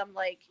house, I'm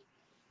like,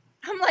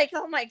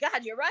 oh my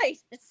God, you're right.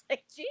 It's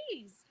like,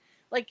 geez,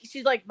 like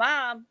she's like,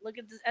 Mom, look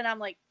at this, and I'm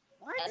like,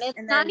 what? And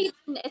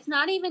it's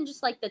not even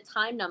just like the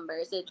time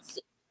numbers.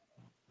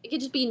 It could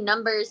just be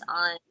numbers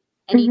on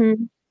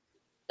anything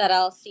that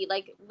I'll see,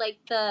 like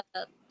the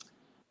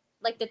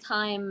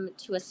time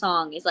to a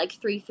song is like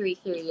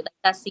 333.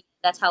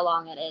 That's how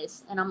long it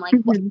is, and I'm like,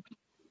 what?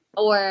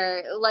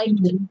 Or like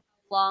just how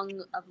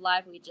long of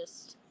live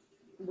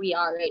we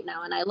are right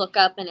now, and I look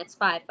up and it's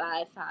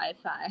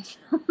 5555.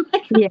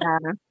 Yeah,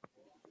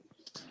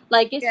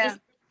 like it's just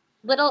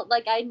little.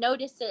 Like I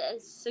notice it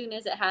as soon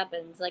as it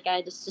happens. Like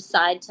I just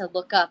decide to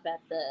look up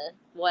at the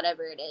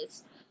whatever it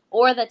is.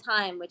 Or the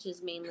time, which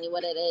is mainly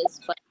what it is,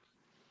 but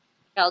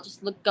I'll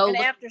just go. And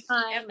after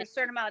a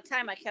certain amount of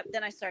time, I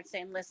start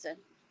saying, "Listen,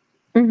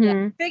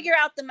 figure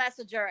out the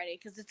message already,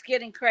 because it's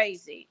getting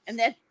crazy." And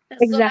then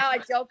so now I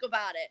joke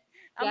about it.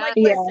 I'm like,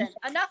 "Listen,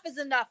 enough is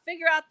enough.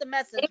 Figure out the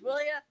message, will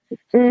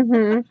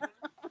you?"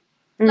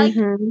 Like,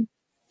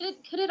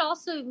 could it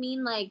also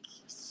mean like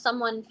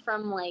someone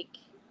from like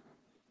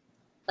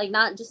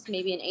not just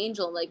maybe an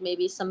angel, like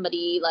maybe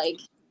somebody like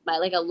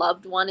a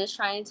loved one is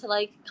trying to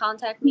like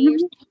contact me or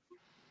something?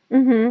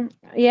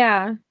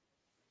 Yeah.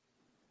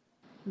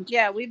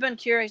 Yeah, we've been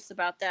curious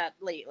about that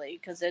lately,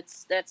 because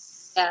that's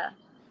if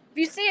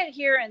you see it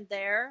here and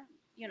there,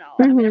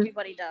 I mean,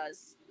 everybody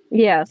does.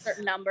 Yes.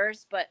 Certain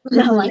numbers, but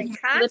it's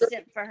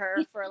constant for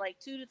her for like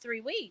 2 to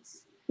 3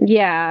 weeks.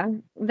 Yeah,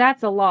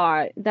 that's a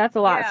lot.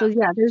 Yeah. So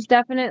yeah, there's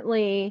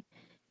definitely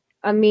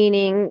a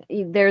meaning.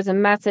 There's a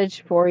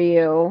message for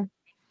you.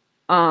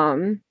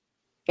 And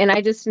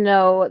I just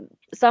know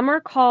some are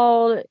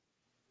called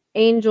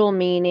angel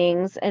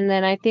meanings, and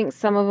then I think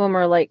some of them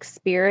are like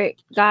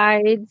spirit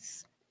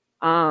guides.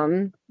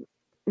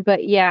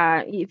 But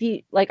yeah, if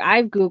you like,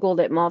 I've Googled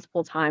it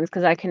multiple times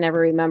because I can never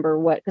remember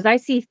because I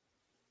see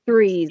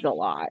threes a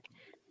lot.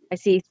 I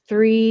see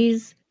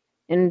threes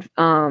and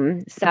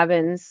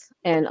 7s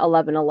and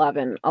 11 a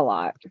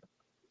lot.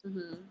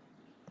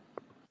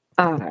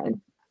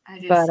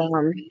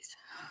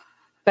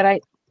 But I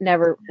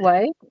never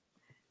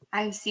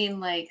I've seen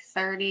like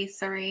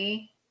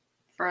 33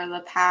 for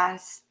the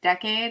past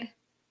decade.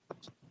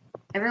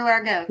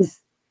 Everywhere it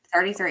goes,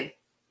 33.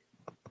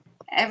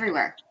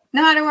 Everywhere.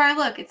 No matter where I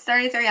look, it's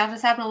 33. I'll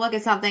just happen to look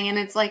at something and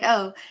it's like,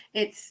 oh,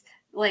 it's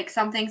like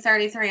something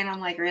 33. And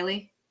I'm like,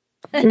 really?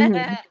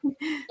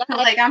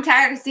 Like, I'm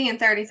tired of seeing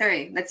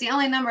 33. That's the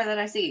only number that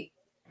I see.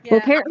 Well,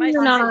 apparently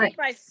you're not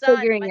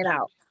figuring it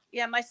out.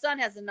 Yeah, my son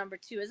has a number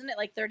too. Isn't it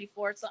like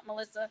 34 something,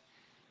 Melissa?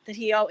 That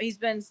he's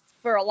been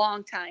for a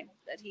long time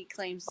that he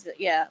claims that,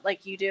 yeah,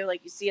 like you do,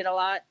 like you see it a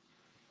lot.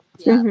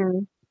 Yeah. Mm-hmm.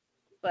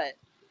 But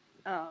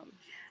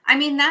I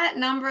mean, that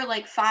number,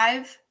 like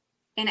 5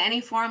 in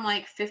any form,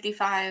 like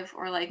 55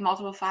 or like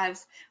multiple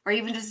 5s or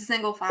even just a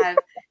single 5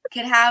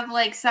 could have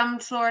like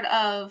some sort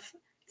of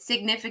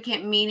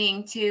significant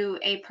meaning to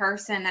a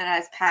person that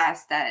has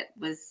passed that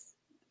was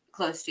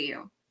close to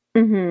you.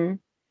 Mm-hmm.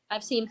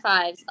 I've seen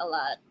 5s a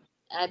lot,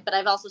 but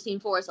I've also seen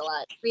 4s a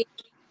lot. 3,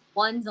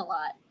 1s a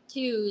lot.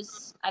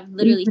 2s, I've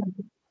literally.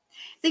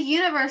 The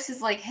universe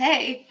is like,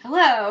 hey,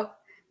 hello.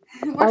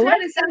 We're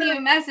trying to send you a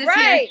message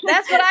right. here.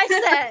 That's what I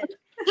said.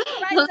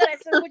 I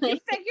said, would you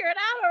figure it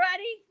out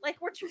already? Like,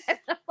 we're trying.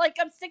 Like,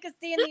 I'm sick of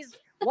seeing these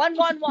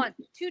 111,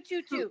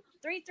 222,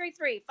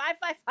 333,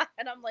 555,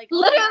 and I'm like,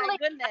 oh my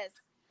goodness.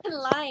 I'm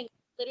lying.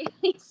 I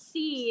literally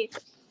see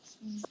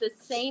the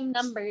same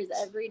numbers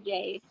every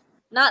day.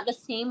 Not the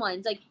same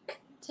ones. Like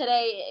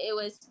today, it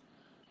was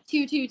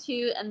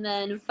 222 and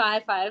then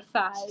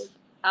 555.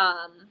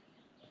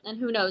 And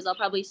who knows? I'll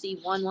probably see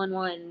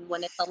 111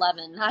 when it's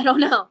 11. I don't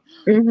know.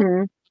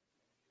 Mm-hmm.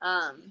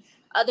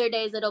 Other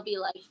days it'll be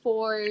like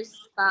 4s,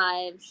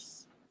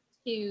 5s,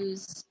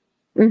 2s.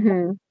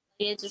 Mm-hmm.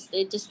 It just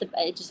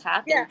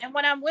happens. Yeah, and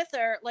when I'm with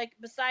her, like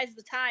besides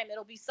the time,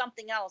 it'll be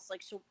something else.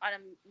 Like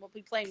we'll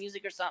be playing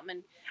music or something,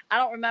 and I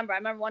don't remember. I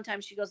remember one time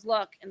she goes,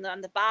 "Look," and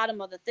on the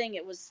bottom of the thing,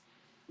 it was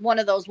one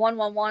of those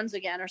 111s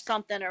again, or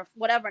something, or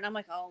whatever. And I'm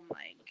like, "Oh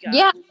my god,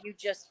 yeah. You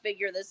just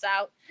figure this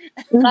out."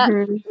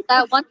 Mm-hmm.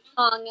 that one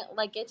song,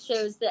 like it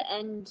shows the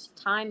end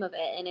time of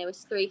it, and it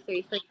was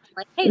 333. I'm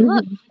like, hey, Mm-hmm.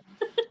 look.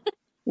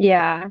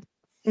 Yeah.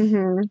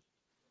 Mm-hmm.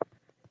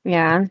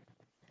 Yeah.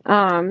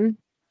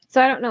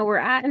 So I don't know. We're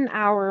at an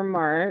hour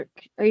mark.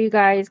 Are you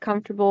guys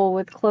comfortable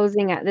with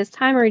closing at this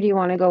time, or do you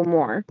want to go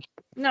more?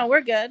 No,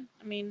 we're good.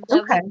 I mean,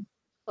 okay.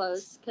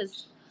 Close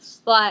because,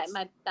 but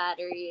my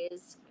battery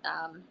is.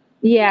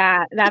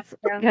 Yeah, that's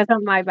because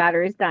my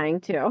battery's dying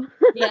too.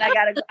 Yeah,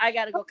 I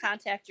gotta go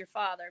contact your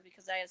father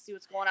because I gotta see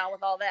what's going on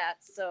with all that.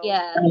 So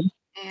yeah.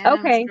 And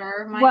okay. I'm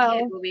sure my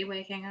kid will be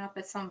waking up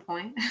at some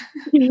point.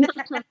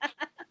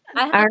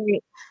 All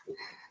right.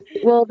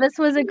 Well, this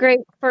was a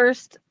great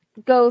first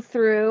go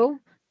through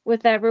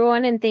with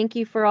everyone, and thank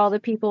you for all the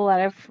people that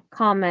have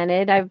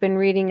commented. I've been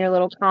reading your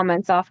little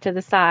comments off to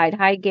the side.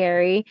 Hi,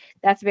 Gary.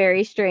 That's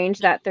very strange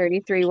that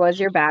 33 was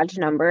your badge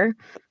number.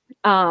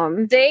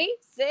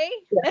 See?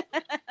 Yeah.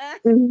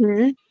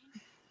 Mm-hmm.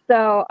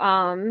 So,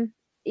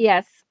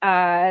 yes.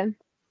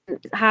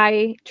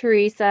 Hi,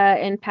 Teresa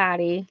and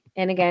Patty.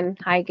 And again,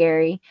 hi,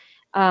 Gary.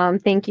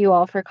 Thank you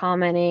all for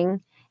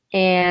commenting.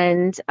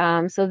 And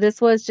so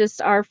this was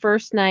just our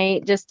first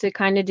night just to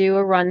kind of do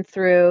a run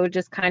through,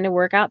 just kind of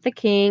work out the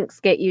kinks,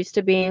 get used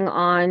to being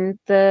on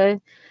the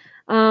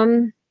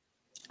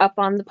up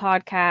on the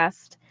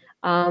podcast.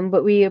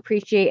 But we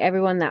appreciate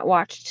everyone that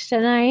watched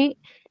tonight.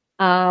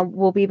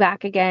 We'll be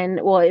back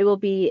again. Well, it will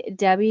be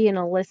Debbie and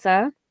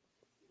Alyssa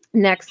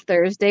next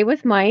Thursday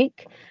with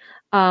Mike.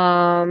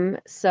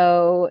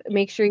 So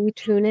make sure you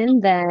tune in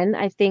then.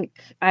 I think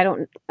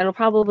it'll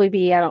probably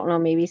be, I don't know,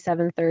 maybe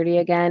 7:30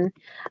 again.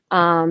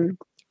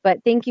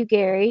 But thank you,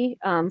 Gary,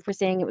 for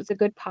saying it was a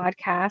good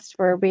podcast,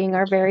 for being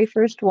our very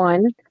first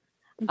one.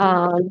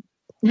 Good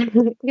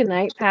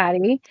night,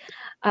 Patty.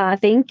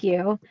 Thank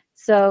you.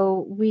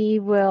 So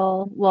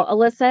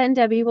Alyssa and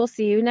Debbie will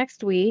see you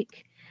next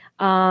week.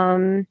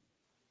 And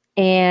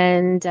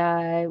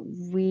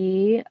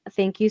we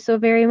thank you so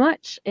very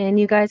much. And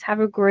you guys have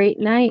a great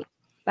night.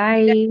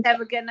 Bye.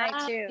 Have a good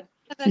night too.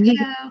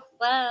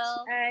 Well.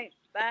 All right.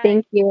 Bye.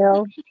 Thank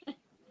you.